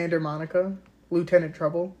 Commander Monica. Lieutenant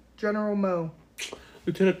Trouble. General Mo.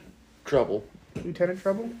 Lieutenant Trouble. Lieutenant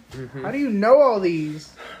Trouble? Mm-hmm. How do you know all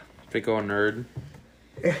these? Pico a nerd.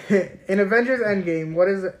 In Avengers Endgame, what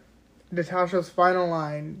is Natasha's final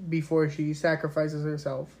line before she sacrifices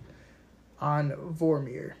herself on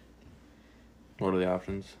Vormir? What are the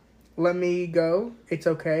options? Let me go. It's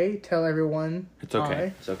okay. Tell everyone. It's okay. I.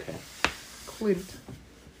 It's okay. Clint.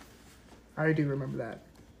 I do remember that.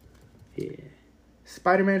 Yeah.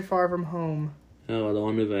 Spider-Man Far From Home. Oh, the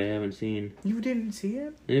one movie I haven't seen. You didn't see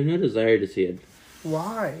it? I have no desire to see it.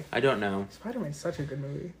 Why? I don't know. Spider-Man's such a good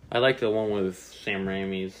movie. I like the one with Sam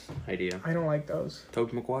Raimi's idea. I don't like those.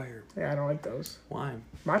 Tobey Maguire. Yeah, I don't like those. Why?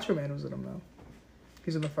 Macho Man was in them, though.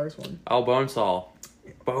 He's in the first one. Oh, Bonesaw.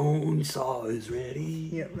 Bonesaw is ready.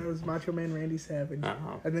 Yeah, that was Macho Man Randy Savage.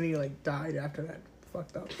 Oh. And then he, died after that.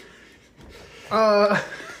 Fucked up.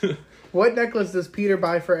 What necklace does Peter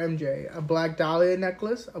buy for MJ? A Black Dahlia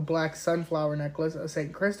necklace, a Black Sunflower necklace, a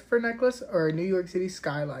St. Christopher necklace, or a New York City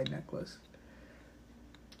Skyline necklace?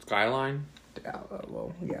 Skyline?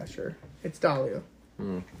 Well, yeah, sure. It's Dahlia.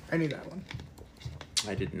 I knew that one.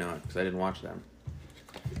 I didn't know it because I didn't watch them.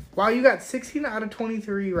 Wow, you got 16 out of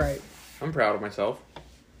 23 right. I'm proud of myself.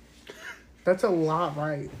 That's a lot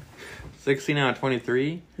right. 16 out of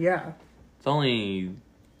 23? Yeah, It's only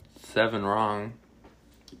 7 wrong.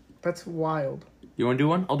 that's wild. You want to do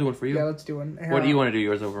one? I'll do one for you. Yeah, let's do one. What do you want to do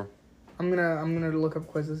yours over? I'm gonna look up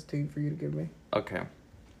quizzes for you to give me. Okay.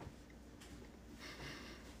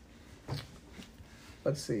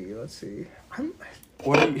 Let's see.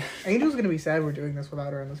 What are you... Angel's gonna be sad we're doing this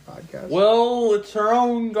without her on this podcast. Well, it's her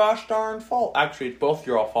own gosh darn fault. Actually, it's both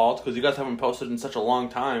your fault because you guys haven't posted in such a long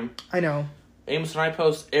time. I know. Amos and I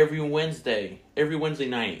post every Wednesday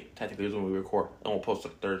night. Technically, is when we record, and we'll post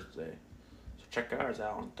it Thursday. So check ours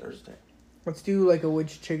out on Thursday. Let's do a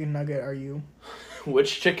which chicken nugget are you?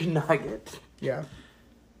 Which chicken nugget? Yeah.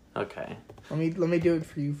 Okay. Let me do it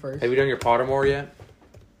for you first. Have you done your Pottermore yet?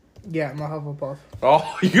 Yeah, I'm a Hufflepuff.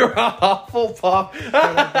 Oh, you're a Hufflepuff.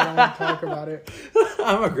 I don't want to talk about it.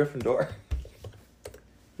 I'm a Gryffindor.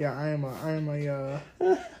 Yeah, I am a.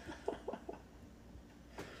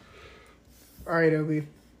 All right, Obi.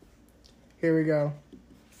 Here we go.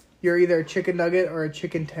 You're either a chicken nugget or a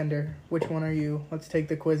chicken tender. Which one are you? Let's take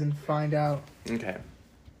the quiz and find out. Okay.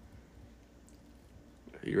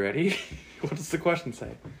 Are you ready? What does the question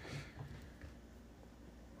say?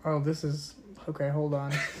 Oh, this is... Okay, hold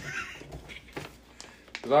on.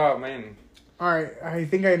 Oh, man. All right, I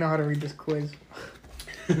think I know how to read this quiz.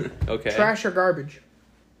 Okay. Trash or garbage?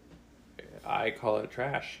 I call it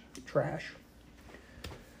trash. Trash.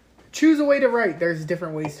 Choose a way to write. There's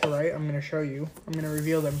different ways to write. I'm going to show you. I'm going to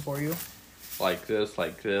reveal them for you. Like this.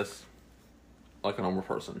 Like a normal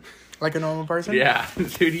person. Like a normal person? Yeah.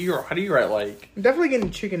 Dude, how do you write like... I'm definitely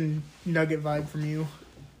getting chicken nugget vibe from you.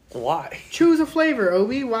 Why? Choose a flavor,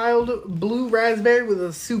 Obi. Wild blue raspberry with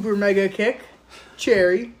a super mega kick.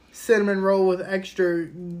 Cherry. Cinnamon roll with extra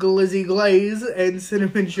glizzy glaze and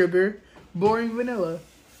cinnamon sugar. Boring vanilla.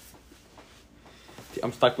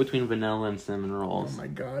 I'm stuck between vanilla and cinnamon rolls. Oh my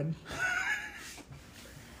god.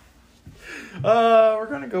 We're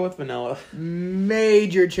gonna go with vanilla.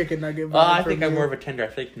 Major chicken nugget vibe I from think I'm you. more of a tender. I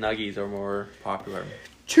think nuggies are more popular.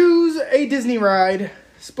 Choose a Disney ride.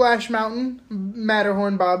 Splash Mountain,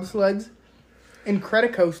 Matterhorn bobsleds,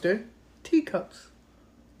 Incredicoaster, teacups.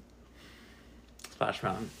 Splash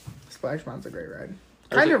Mountain. Splash Mountain's a great ride.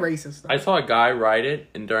 Kind of racist, though. I saw a guy ride it,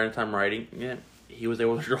 and during the time riding it, he was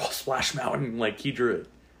able to draw Splash Mountain. Like, he drew it.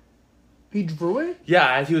 He drew it?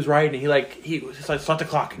 Yeah, as he was riding it, he's like, start the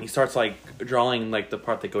clock, and he starts, like, drawing, like, the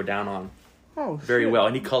part they go down on. Oh, Very shit. well,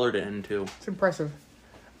 and he colored it in, too. It's impressive.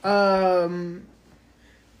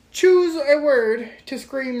 Choose a word to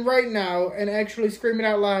scream right now and actually scream it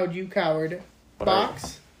out loud, you coward.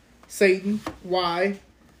 Box, Satan, Y,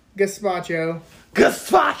 Gazpacho.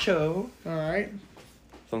 Gazpacho! Alright.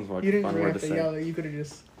 Sounds like You a didn't fun really word have to to say. yell it. You could have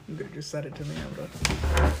just said it to me.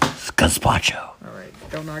 Gazpacho. Alright,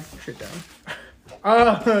 don't knock shit down.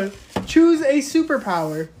 Choose a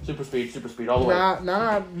superpower. Super speed, all the way.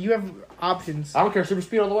 Nah, you have options. I don't care, super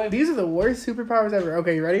speed all the way. These are the worst superpowers ever.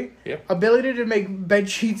 Okay, you ready? Yep. Ability to make bed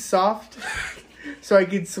sheets soft so I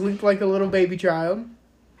could sleep like a little baby child.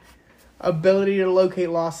 Ability to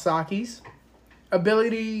locate lost Sakis.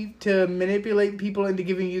 Ability to manipulate people into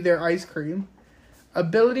giving you their ice cream.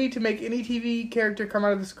 Ability to make any TV character come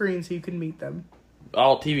out of the screen so you can meet them.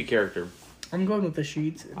 All TV character. I'm going with the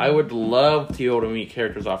sheets. I would love to be able to meet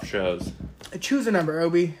characters off shows. Choose a number,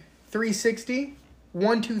 Obi. 360,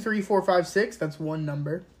 1, 2, 3, 4, 5, 6. That's one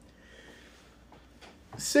number.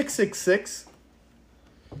 666.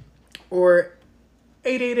 Or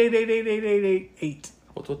 888888888.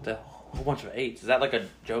 What's with the whole bunch of eights? Is that like a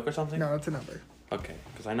joke or something? No, that's a number. Okay,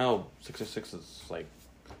 because I know 666 is like...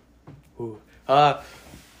 Ooh.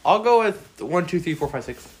 I'll go with 1, 2, 3, 4, 5,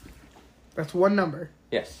 6. That's one number.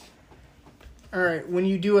 Yes. Alright, when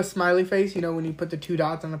you do a smiley face, you know when you put the 2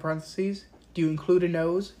 dots on the parentheses, do you include a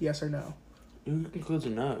nose? Yes or no? Who includes a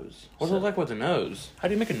nose? What does it look like with a nose? How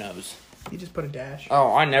do you make a nose? You just put a dash.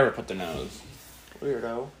 Oh, I never put the nose.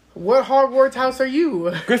 Weirdo. What Hogwarts house are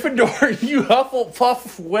you? Gryffindor, you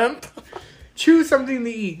Hufflepuff wimp. Choose something to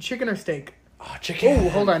eat, chicken or steak. Oh, chicken. Oh,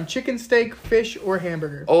 hold on. Chicken, steak, fish, or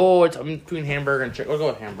hamburger? Oh, it's between hamburger and chicken. We'll go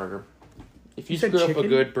with hamburger. If you You said screw up a chicken?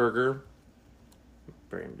 good burger,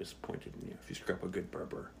 very disappointed in you. If you screw up a good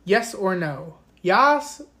burger. Yes or no?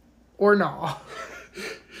 Yas or no?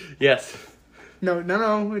 Yes.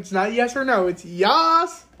 No. It's not yes or no. It's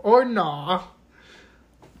yas or no.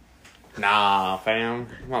 Nah, fam.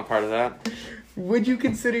 I'm not part of that. Would you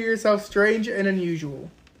consider yourself strange and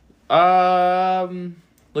unusual?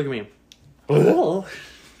 Look at me. I'll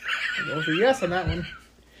go for yes on that one.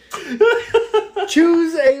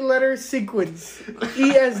 Choose a letter sequence.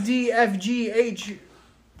 E, S, D, F, G, H,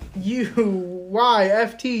 U, Y,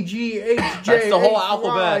 F, T, G, H, J, That's the whole H,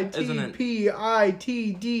 alphabet, Y, isn't T, it? P, I,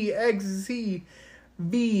 T, D, X, Z,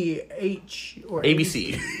 V, H, or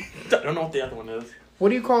ABC. I don't know what the other one is. What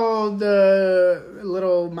do you call the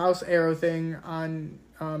little mouse arrow thing on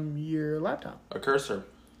your laptop? A cursor.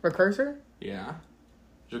 A cursor? Yeah.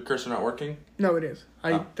 Is your cursor not working? No, it is.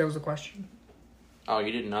 Oh. That was a question. Oh,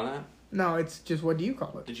 you didn't know that? No, it's just what do you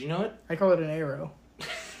call it? Did you know it? I call it an arrow.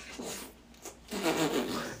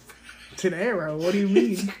 It's an arrow. What do you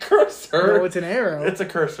mean? Cursor. No, it's an arrow. It's a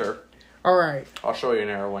cursor. All right. I'll show you an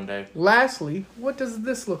arrow one day. Lastly, what does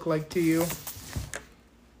this look like to you?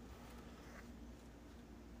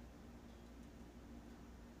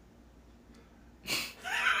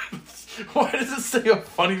 Why does it say a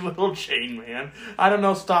funny little chain, man? I don't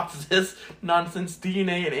know. Stop this nonsense.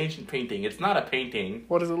 DNA and ancient painting. It's not a painting.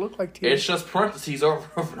 What does it look like to you? It's just parentheses over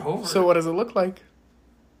and over. So what does it look like?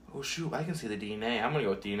 Oh shoot! I can see the DNA. I'm gonna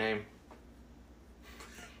go with DNA.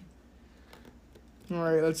 All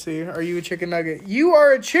right, let's see. Are you a chicken nugget? You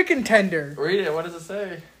are a chicken tender. Read it. What does it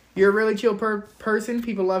say? You're a really chill person.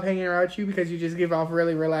 People love hanging around with you because you just give off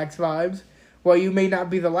really relaxed vibes. While you may not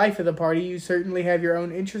be the life of the party, you certainly have your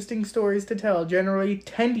own interesting stories to tell. Generally,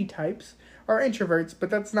 tendy types are introverts, but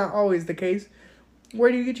that's not always the case.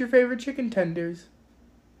 Where do you get your favorite chicken tenders?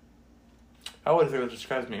 How well do you think that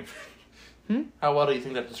describes me? How well do you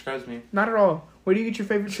think that describes me? Not at all. Where do you get your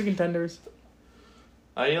favorite chicken tenders?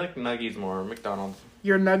 I like Nuggies more. McDonald's.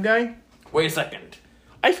 You're a nug guy? Wait a second.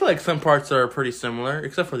 I feel like some parts are pretty similar,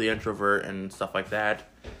 except for the introvert and stuff like that.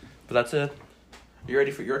 But that's it. You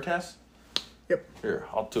ready for your test? Yep. Here,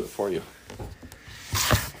 I'll do it for you. Do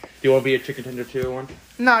you want to be a chicken tender too, one?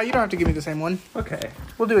 No, you don't have to give me the same one. Okay.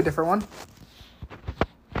 We'll do a different one.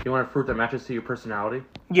 You want a fruit that matches to your personality?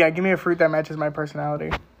 Yeah, give me a fruit that matches my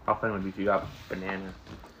personality. How funny would be if you got banana?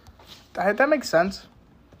 That makes sense.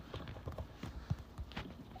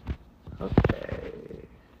 Okay.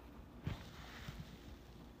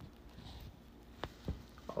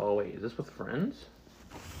 Oh, wait, is this with friends?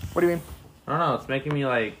 What do you mean? I don't know, it's making me,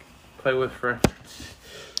 like, play with friends.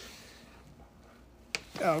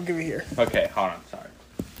 Oh, give it here. Okay, hold on, sorry.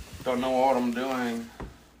 Don't know what I'm doing.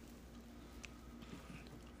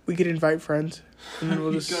 We could invite friends. And then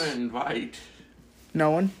we'll Who's just... gonna invite?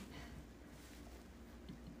 No one?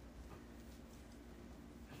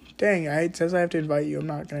 Dang, it says I have to invite you. I'm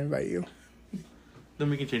not going to invite you.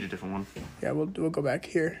 Then we can change a different one. Yeah, we'll go back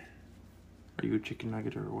here. Are you a chicken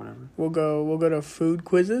nugget or whatever? We'll go to food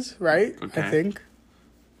quizzes, right? Okay. I think.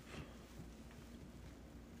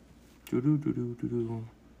 Do-do-do-do-do-do.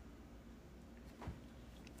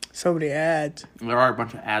 So many ads. There are a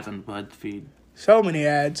bunch of ads on BuzzFeed. So many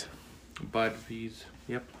ads. BuzzFeed.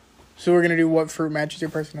 Yep. So we're going to do what fruit matches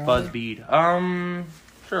your personality? BuzzFeed.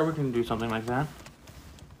 Sure, we can do something like that.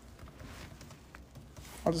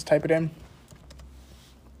 I'll just type it in.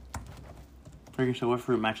 Okay, so what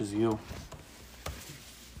fruit matches you?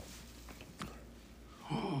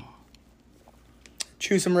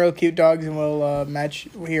 Choose some real cute dogs and we'll match.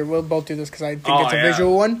 Here, we'll both do this because I think it's a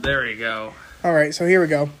visual one. There you go. All right, so here we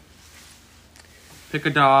go. Pick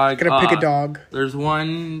a dog. Gotta pick a dog. There's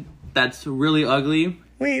one that's really ugly.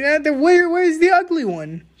 Wait, where's the ugly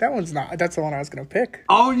one? That one's not. That's the one I was gonna pick.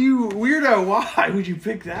 Oh, you weirdo! Why would you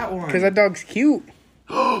pick that one? Because that dog's cute.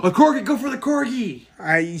 A corgi! Go for the corgi!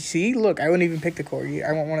 I see. Look, I wouldn't even pick the corgi.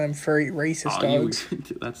 I want one of them furry racist dogs.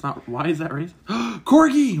 That's not. Why is that racist?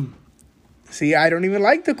 Corgi! See, I don't even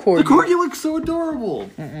like the corgi. The corgi looks so adorable.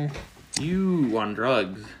 You on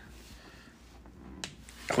drugs?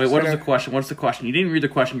 Wait, what is the question? What's the question? You didn't read the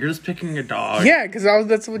question. You're just picking a dog. Yeah, because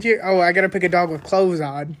that's what you. Oh, I gotta pick a dog with clothes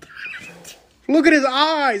on. Look at his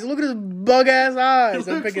eyes. Look at his bug ass eyes.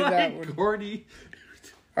 I'm picking that one. Corgi.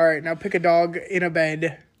 All right, now pick a dog in a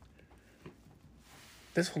bed.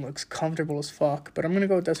 This one looks comfortable as fuck, but I'm gonna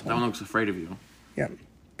go with this one. That one looks afraid of you. Yeah.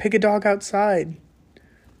 Pick a dog outside.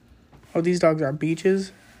 Oh, these dogs are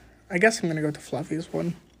beaches. I guess I'm gonna go with the fluffiest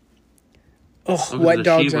one. Ugh, wet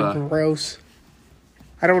dogs are gross.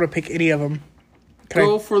 I don't want to pick any of them.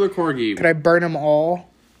 Go for the corgi. Could I burn them all?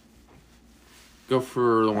 Go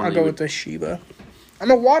for the one. I'll go with the Shiba.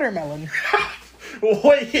 I'm a watermelon.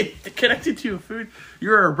 Wait, connected to food.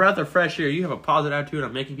 You're a breath of fresh air. You have a positive attitude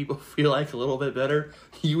on making people feel like a little bit better.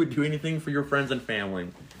 You would do anything for your friends and family.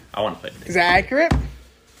 I want to play. Is that accurate?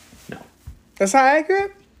 No. That's not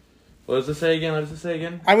accurate? What does it say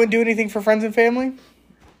again? I wouldn't do anything for friends and family?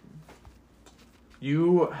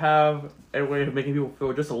 You have a way of making people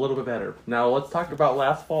feel just a little bit better. Now, let's talk about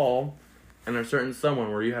last fall and a certain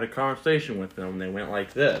someone where you had a conversation with them and they went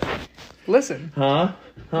like this. Listen. Huh?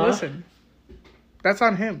 Listen. That's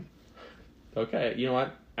on him. Okay, you know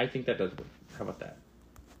what? I think that does good. How about that?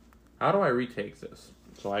 How do I retake this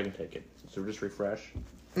so I can take it? So just refresh.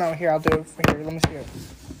 No, here, I'll do it. Here, let me see it.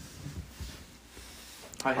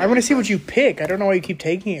 I want to see what you pick. I don't know why you keep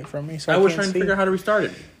taking it from me. So I was can't trying to see. figure out how to restart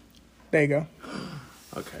it. There you go.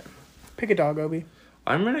 Okay. Pick a dog, Obi.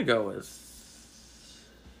 I'm going to go with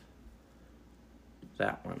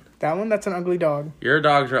that one. That one? That's an ugly dog. Your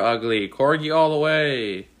dogs are ugly. Corgi all the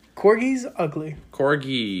way. Corgi's ugly.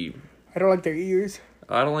 Corgi. I don't like their ears.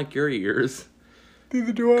 I don't like your ears.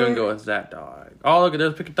 Neither do I. Gonna go with that dog. Oh, look,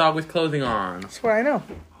 there's pick a dog with clothing on. That's what I know.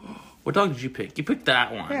 What dog did you pick? You picked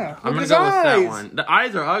that one. Yeah. I'm gonna go with that one. The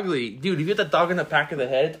eyes are ugly. Dude, if you get that dog in the back of the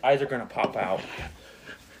head, its eyes are gonna pop out.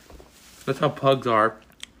 That's how pugs are.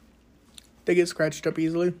 They get scratched up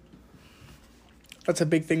easily. That's a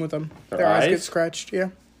big thing with them. Their eyes eyes? get scratched, yeah.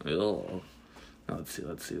 Ew.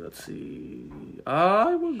 Let's see.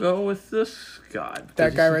 I will go with this guy.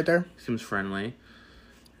 That guy right there. Seems friendly.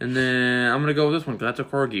 And then I'm going to go with this one because that's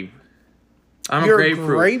a corgi. I'm You're a grapefruit.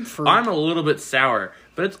 grapefruit. I'm a little bit sour,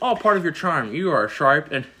 but it's all part of your charm. You are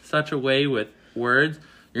sharp in such a way with words.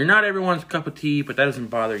 You're not everyone's cup of tea, but that doesn't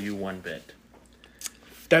bother you one bit.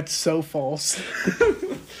 That's so false.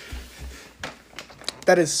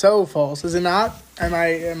 That is so false, is it not? Am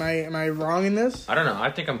I wrong in this? I don't know.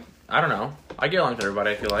 I don't know. I get along with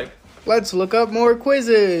everybody, I feel like. Let's look up more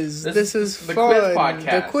quizzes. This is the fun. quiz podcast.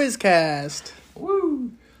 The Quizcast.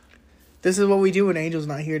 Woo! This is what we do when Angel's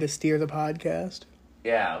not here to steer the podcast.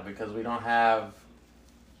 Yeah, because we don't have...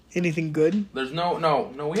 Anything good? There's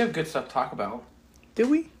no, we have good stuff to talk about. Did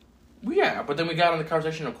we? Yeah, but then we got on the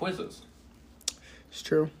conversation of quizzes. It's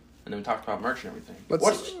true. And then we talked about merch and everything. You know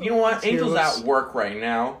let's what? hear Angel's what's- at work right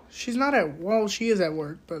now. She's not at... Well, she is at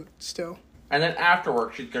work, but still. And then after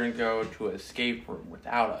work, she's going to go to an escape room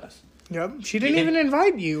without us. Yep. She didn't even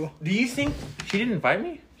invite you. Do you think she didn't invite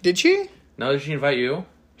me? Did she? No, did she invite you?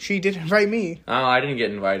 She did invite me. Oh, I didn't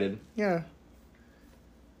get invited. Yeah.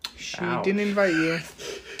 She Ouch. didn't invite you.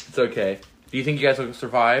 It's okay. Do you think you guys will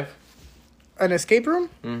survive? An escape room?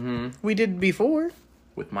 Mm-hmm. We did before.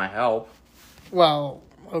 With my help. Well,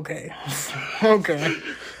 okay. Okay.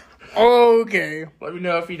 Okay. Let me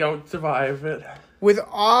know if you don't survive it. With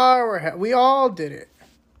our help. We all did it.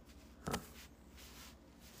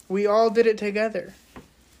 We all did it together.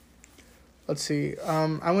 Let's see.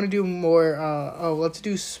 I want to do more. Let's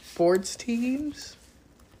do sports teams.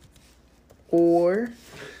 Or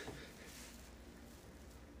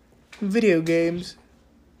video games.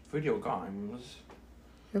 Video games?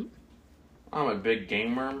 Yep. I'm a big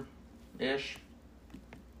gamer-ish.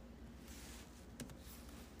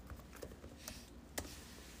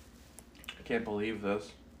 I can't believe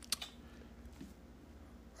this.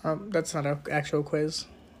 That's not an actual quiz.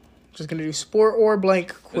 Just gonna do sport or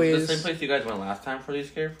blank quiz. Is it the same place you guys went last time for the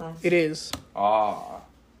escape room? It is. Ah.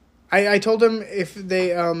 I told them if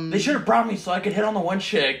they They should have brought me so I could hit on the one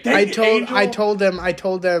chick. I Dang it, told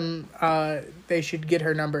them they should get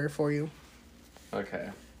her number for you. Okay.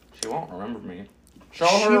 She won't remember me. Show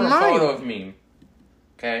She her a might. photo of me.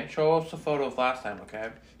 Okay? Show us a photo of last time, okay?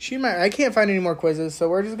 She might. I can't find any more quizzes, so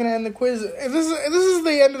we're just gonna end the quiz. This is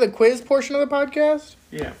the end of the quiz portion of the podcast.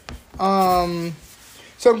 Yeah.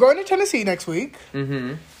 So I'm going to Tennessee next week,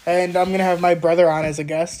 Mm-hmm. and I'm gonna have my brother on as a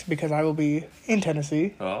guest because I will be in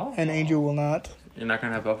Tennessee, Oh. and Angel will not. You're not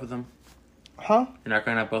gonna have both of them? Huh? You're not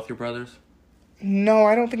gonna have both your brothers? No,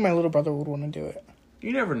 I don't think my little brother would want to do it.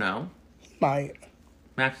 You never know. He might.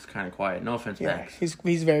 Max is kind of quiet. No offense, Yeah, Max. he's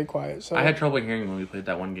very quiet. So I had trouble hearing when we played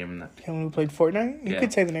that one game. when we played Fortnite, you Yeah.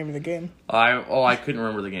 could say the name of the game. I couldn't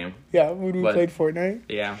remember the game. Yeah, when we But- played Fortnite.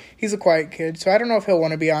 Yeah. He's a quiet kid, so I don't know if he'll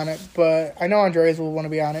want to be on it, but I know Andreas will want to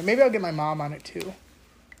be on it. Maybe I'll get my mom on it too.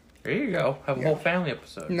 There you go. Have a whole family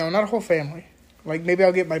episode. No, not a whole family. Like, maybe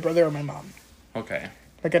I'll get my brother or my mom. Okay.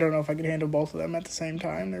 Like, I don't know if I can handle both of them at the same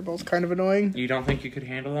time. They're both kind of annoying. You don't think you could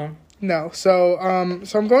handle them? No, so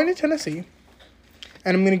I'm going to Tennessee,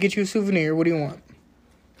 and I'm going to get you a souvenir. What do you want?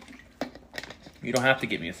 You don't have to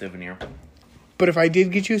get me a souvenir. But if I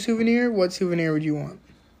did get you a souvenir, what souvenir would you want?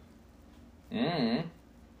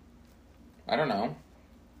 I don't know.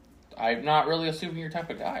 I'm not really a souvenir type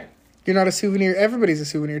of guy. You're not a souvenir. Everybody's a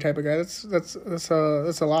souvenir type of guy. That's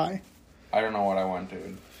a lie. I don't know what I want,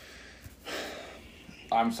 dude.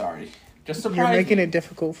 I'm sorry. Just You're surprise making me. it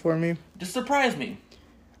difficult for me. Just surprise me.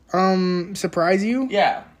 Surprise you?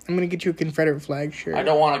 Yeah. I'm going to get you a Confederate flag shirt. I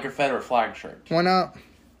don't want a Confederate flag shirt. Why not?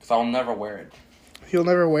 Because I'll never wear it. You'll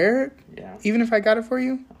never wear it? Yeah. Even if I got it for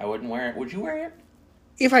you? I wouldn't wear it. Would you wear it?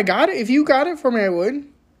 If you got it for me, I would.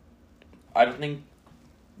 I don't think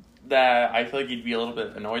that... I feel like you'd be a little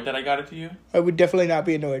bit annoyed that I got it to you. I would definitely not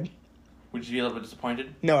be annoyed. Would you be a little bit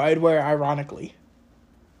disappointed? No, I'd wear it ironically.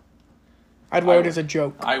 I'd wear it as a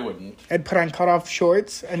joke. I wouldn't. I'd put on cut-off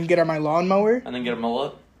shorts and get on my lawnmower. And then get a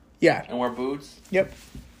mullet Yeah. and wear boots Yep.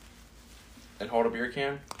 and hold a beer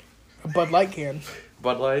can. A Bud Light can.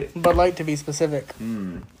 Bud Light. Bud Light to be specific.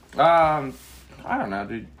 I don't know,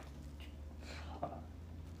 dude.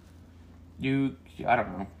 I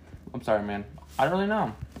don't know. I'm sorry, man. I don't really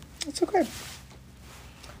know. It's okay. I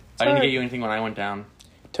didn't alright. get you anything when I went down.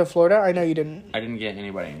 To Florida? I know you didn't. I didn't get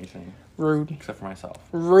anybody anything Rude. except for myself.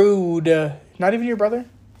 Rude. Not even your brother?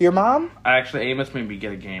 Your mom? Actually, Amos made me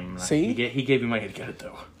get a game. See? He gave me money to get it,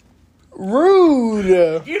 though.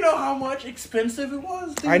 Rude. You know how much expensive it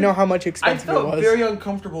was, dude? I know how much I expensive it felt was. very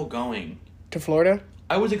uncomfortable going. To Florida?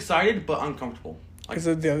 I was excited, but uncomfortable. Because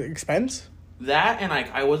of the expense? That, and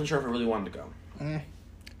I wasn't sure if I really wanted to go.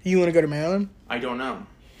 You want to go to Maryland? I don't know.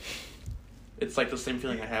 It's like the same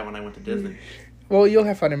feeling I had when I went to Disney. Well, you'll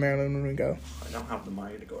have fun in Maryland when we go. I don't have the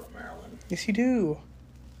money to go to Maryland. Yes, you do.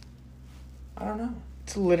 I don't know.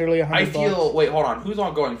 It's literally $100. Wait, hold on. Who's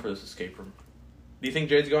all going for this escape room? Do you think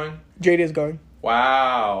Jade's going? Jade is going.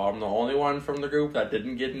 Wow, I'm the only one from the group that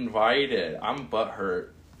didn't get invited. I'm butthurt.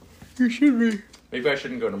 You should be. Maybe I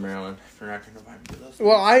shouldn't go to Maryland if you're not going to invite me to this.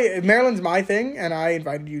 Well, Maryland's my thing, and I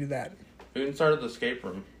invited you to that. Who started the escape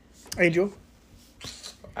room? Angel.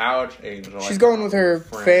 Ouch, Angel. She's going with her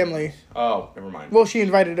family. Oh, never mind. Well, she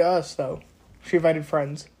invited us, though. She invited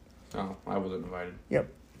friends. Oh, I wasn't invited. Yep.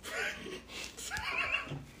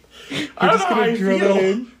 I don't know how I drill feel. that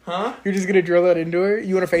in? Huh? You're just gonna drill that into her?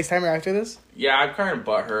 You want to FaceTime her after this? Yeah, I'm kind of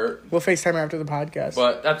butthurt. We'll FaceTime her after the podcast.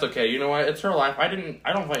 But that's okay. You know what? It's her life. I don't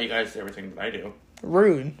invite you guys to everything that I do.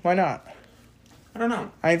 Rude. Why not? I don't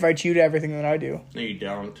know. I invite you to everything that I do. No, you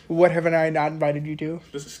don't. What haven't I not invited you to?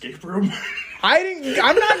 This escape room. I'm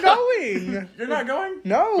not going. You're not going?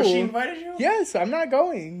 No. But she invited you? Yes, I'm not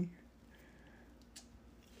going.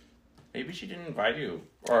 Maybe she didn't invite you.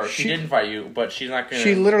 Or she did invite you, but she's not going to...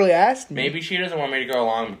 She literally asked me. Maybe she doesn't want me to go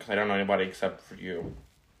along because I don't know anybody except for you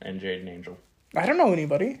and Jade and Angel. I don't know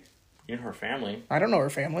anybody. You know her family. I don't know her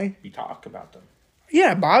family. You talk about them.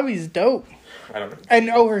 Yeah, Bobby's dope. I don't know. And,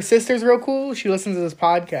 her sister's real cool. She listens to this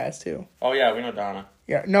podcast, too. Oh, yeah, we know Donna.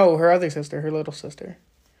 Yeah, no, her other sister, her little sister.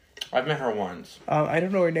 I've met her once. I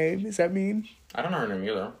don't know her name. Does that mean? I don't know her name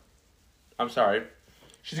either. I'm sorry.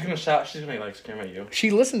 She's gonna shout. She's gonna scream at you.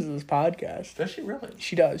 She listens to this podcast. Does she really?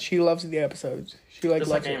 She does. She loves the episodes. She Just loves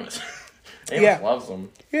like it. Amos. Amos loves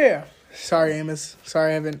them. Yeah. Sorry, Amos.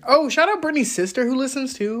 Sorry, Evan. Oh, shout out Brittany's sister who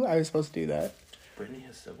listens too. I was supposed to do that. Brittany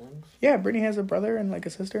has siblings? Yeah, Brittany has a brother and like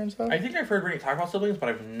a sister and stuff. I think I've heard Brittany talk about siblings, but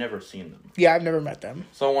I've never seen them. Yeah, I've never met them.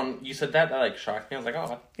 So when you said that like shocked me. I was like,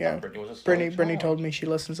 oh, yeah. Brittany was a Brittany told me she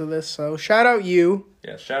listens to this, so shout out you.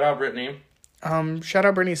 Yeah, shout out Brittany. Shout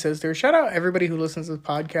out Brittany's sister. Shout out everybody who listens to this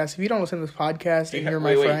podcast. If you don't listen to this podcast and you're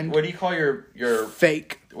my friend, what do you call your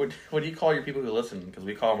fake? What do you call your people who listen? Because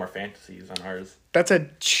we call them our fantasies on ours. That's a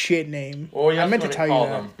shit name. Well, I meant to tell you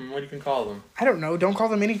that. Them. What do you can call them? I don't know. Don't call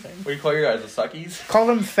them anything. What do you call your guys? The suckies? Call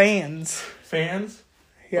them fans. Fans?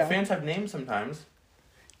 Yeah. Well, fans have names sometimes.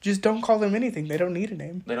 Just don't call them anything. They don't need a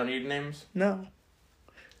name. They don't need names? No.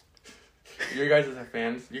 Your guys are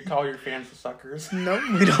fans. You call your fans the suckers? No,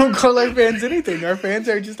 we don't call our fans anything. Our fans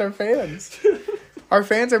are just our fans. Our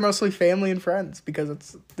fans are mostly family and friends because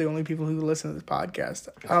it's the only people who listen to this podcast.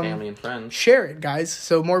 Family and friends. Share it, guys,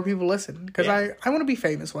 so more people listen. Because Yeah. I want to be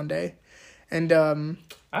famous one day. And,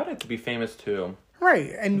 I'd like to be famous too.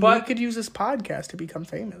 right. And But- we could use this podcast to become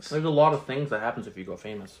famous. There's a lot of things that happens if you go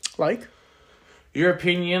famous. Like? Your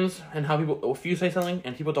opinions and how people, if you say something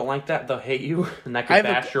and people don't like that, they'll hate you, and that I could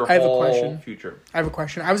have bash your I have a whole question. future. I have a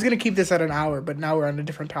question. I was going to keep this at an hour, but now we're on a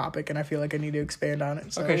different topic, and I feel like I need to expand on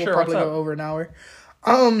it. So Okay, we'll sure, probably what's go up? over an hour.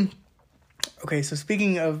 Okay, so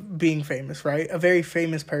speaking of being famous, right? A very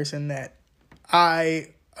famous person that I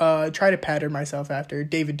try to pattern myself after,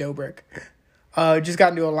 David Dobrik, just got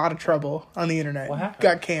into a lot of trouble on the internet. What happened?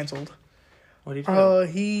 Got canceled. What do you do?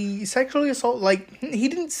 He sexually assault, like, he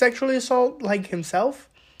didn't sexually assault, like, himself,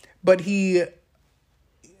 but he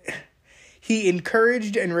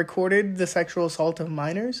encouraged and recorded the sexual assault of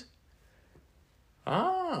minors.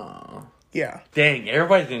 Oh. Yeah. Dang,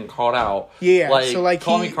 everybody's getting called out. Yeah, so, like,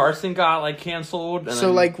 Call Me Carson got like canceled. And So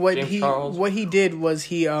then like James Charles. what he did was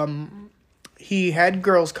he had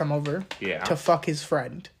girls come over Yeah. to fuck his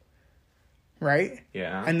friend. Right?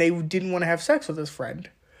 Yeah. And they didn't want to have sex with his friend.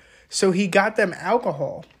 So he got them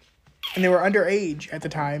alcohol. And they were underage at the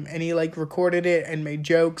time, and he like recorded it and made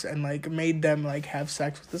jokes and like made them like have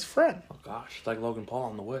sex with his friend. Oh gosh, it's like Logan Paul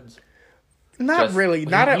in the woods. Not Just- really,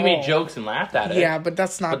 not at all. He made jokes and laughed at it. Yeah, but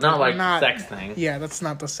that's not But not like the sex thing. Yeah, that's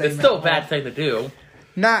not the same. It's still a at bad all. thing to do.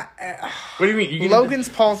 Not What do you mean? Logan's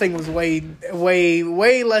Paul thing was way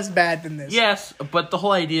less bad than this. Yes, but the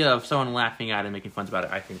whole idea of someone laughing at it and making fun about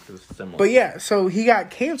it, I think, is similar. But yeah, so he got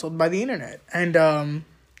canceled by the internet. And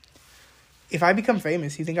if I become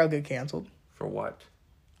famous, you think I'll get canceled? For what?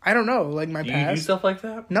 I don't know, like my Do you past. do stuff like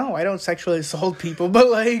that? No, I don't sexually assault people, but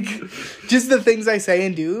like just the things I say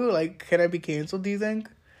and do, like can I be canceled, do you think?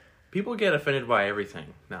 People get offended by everything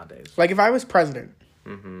nowadays. Like if I was president,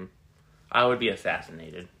 I would be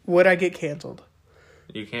assassinated. would I get canceled?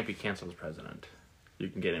 You can't be canceled as president. You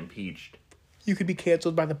can get impeached. You could be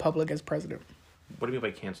canceled by the public as president. What do you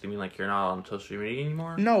mean by canceled? You mean like you're not on social media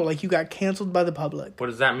anymore? No, like you got canceled by the public. What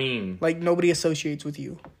does that mean? Like nobody associates with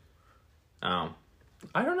you. Oh.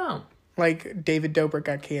 I don't know. Like David Dobrik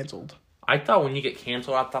got canceled. I thought when you get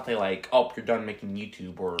canceled, I thought they like, oh, you're done making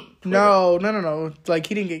YouTube or Twitter. No. Like,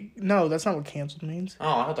 he didn't get... No, that's not what canceled means. Oh,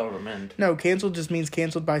 I thought that would meant. No, canceled just means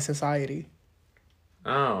canceled by society.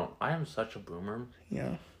 Oh, I am such a boomer.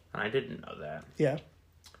 Yeah. And I didn't know that. Yeah.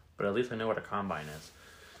 But at least I know what a combine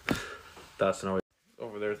is. Dustin always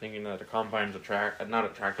over there thinking that a combine's not a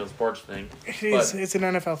track to a sports thing. It is. It's an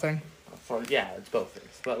NFL thing. Yeah, it's both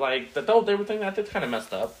things. But, like, the whole thing, that's kind of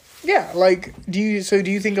messed up. Yeah, like, do you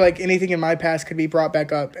think, like, anything in my past could be brought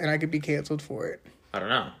back up and I could be canceled for it? I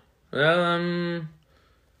don't know.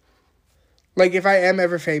 Like, if I am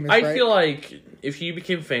ever famous, I feel like if you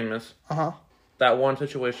became famous, Uh-huh. that one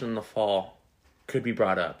situation in the fall could be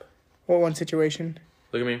brought up. What one situation?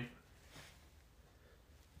 Look at me.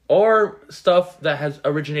 Or stuff that has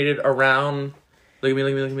originated around... Look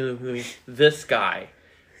at me. This guy.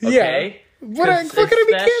 Okay? Yeah. What could I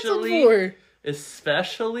be canceled for?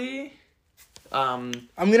 Especially... I'm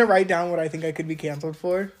gonna write down what I think I could be canceled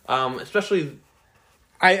for. Especially...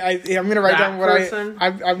 I'm gonna write down what person.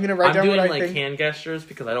 I'm gonna write down what I think. I'm doing, like, hand gestures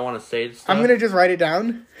because I don't want to say stuff. I'm gonna just write it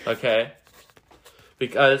down. Okay.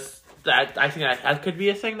 Because I think that could be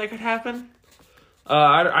a thing that could happen.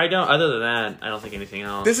 I don't... Other than that, I don't think anything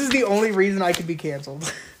else. This is the only reason I could be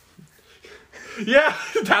canceled. Yeah,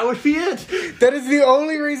 that would be it. That is the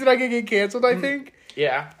only reason I could get canceled, I think.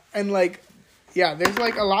 Yeah. And, like, yeah, there's,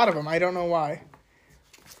 like, a lot of them. I don't know why.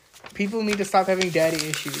 People need to stop having daddy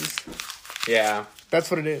issues. Yeah. That's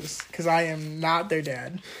what it is. Because I am not their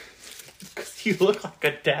dad. Because you look like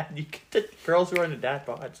a dad. You get the girls who are into dad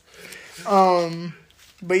bods.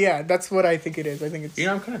 But yeah, that's what I think it is. I think it's... You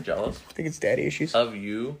know, I'm kind of jealous. I think it's daddy issues. Of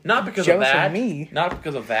you. Not because Jealous of that. of me. Not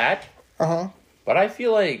because of that. Uh-huh. But I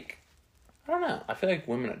feel like... I don't know. I feel like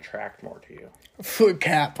women attract more to you. Foot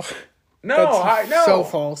cap. No, That's no. so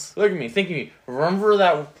false. Look at me. Think of me.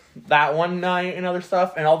 Remember that one night and other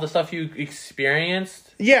stuff? And all the stuff you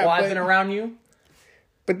experienced? Yeah, while I've been around you?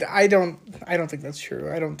 But I don't think that's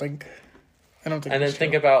true. I don't think And then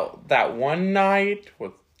think about that one night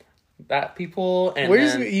with that people and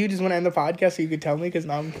you just want to end the podcast so you could tell me because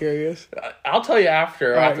now I'm curious. I'll tell you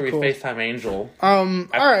after we cool. FaceTime Angel. All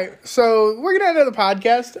right, so we're gonna end the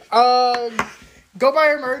podcast. Go buy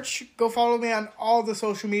our merch. Go follow me on all the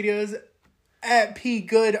social medias at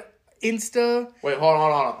PGood Insta. Wait, hold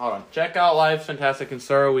on. Check out Life's Fantastic and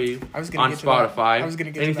So Are We on Spotify. I was gonna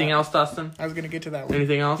get Anything to that. else, Dustin? I was gonna get to that one.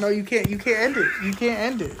 Anything else? No, you can't. You can't end it. You can't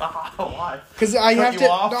end it. Why? Because I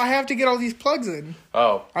have to get all these plugs in.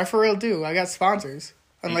 Oh. I for real do. I got sponsors.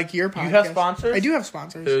 Unlike your podcast. You have sponsors? I do have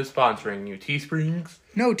sponsors. Who's sponsoring you? Teesprings?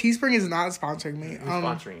 No, Teespring is not sponsoring me. Who's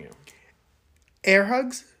sponsoring you? Air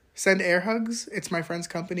Hugs. Send Air Hugs. It's my friend's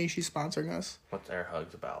company. She's sponsoring us. What's Air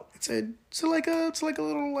Hugs about? It's like a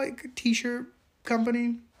little like t-shirt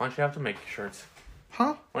company. Why don't you have to make your shirts?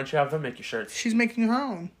 Huh? Why don't you have them make your shirts? She's making her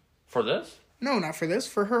own. For this? No, not for this.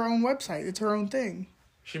 For her own website. It's her own thing.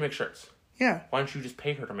 She makes shirts. Yeah. Why don't you just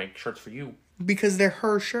pay her to make shirts for you? Because they're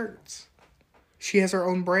her shirts. She has her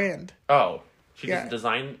own brand. Oh. She doesn't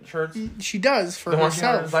design shirts? She does for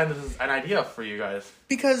herself. herself. Why don't you design an idea for you guys?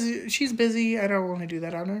 Because she's busy. I don't want to do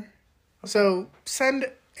that on her. Okay. So,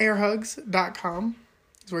 sendairhugs.com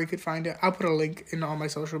is where you could find it. I'll put a link in all my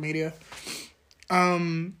social media.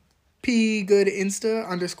 PGood Insta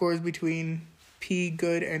underscores between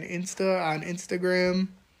PGood and Insta on Instagram.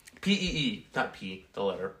 P-E-E, not P, the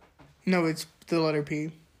letter. No, it's the letter P.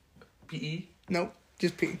 P-E? Nope,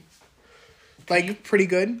 just P. Like, pretty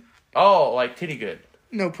good. Oh, like titty good.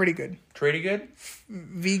 No, pretty good. Pretty good?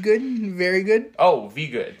 V good, very good. Oh, V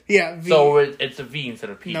good. Yeah, V. So it's a V instead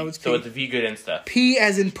of P. No, it's P. So it's a V good Insta. P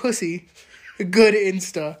as in pussy. Good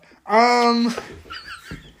Insta.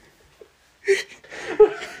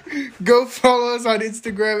 Go follow us on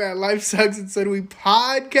Instagram at Life Sucks and So Do We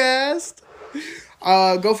Podcast.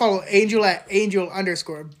 Go follow Angel at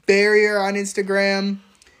Angel_Barrier on Instagram.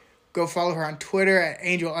 Go follow her on Twitter at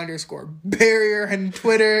Angel_Barrier on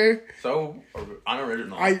Twitter. So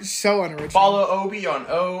unoriginal. So unoriginal. Follow OB on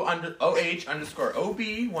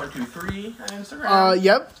OH_OB123 on Instagram.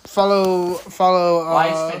 Yep. Follow.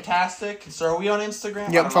 Life's Fantastic. So are we on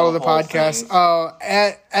Instagram? Yep. Follow the podcast.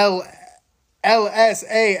 At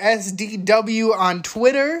LSASDW on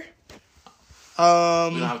Twitter. We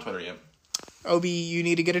don't have Twitter yet. Obi, you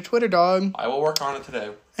need to get a Twitter, dog. I will work on it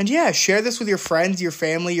today. And yeah, share this with your friends, your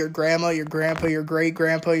family, your grandma, your grandpa, your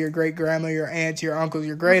great-grandpa, your great-grandma, your aunts, your uncles,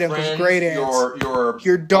 your great-uncles, great-aunts.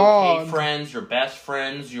 Your dog. Okay friends, your best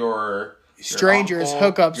friends, your strangers,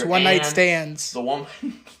 uncle, hookups, your one-night aunt, stands. The woman...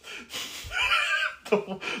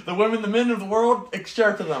 the women, the men of the world,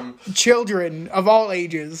 share to them. Children of all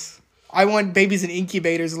ages. I want babies in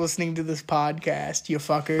incubators listening to this podcast, you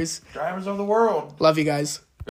fuckers. Drivers of the world. Love you guys.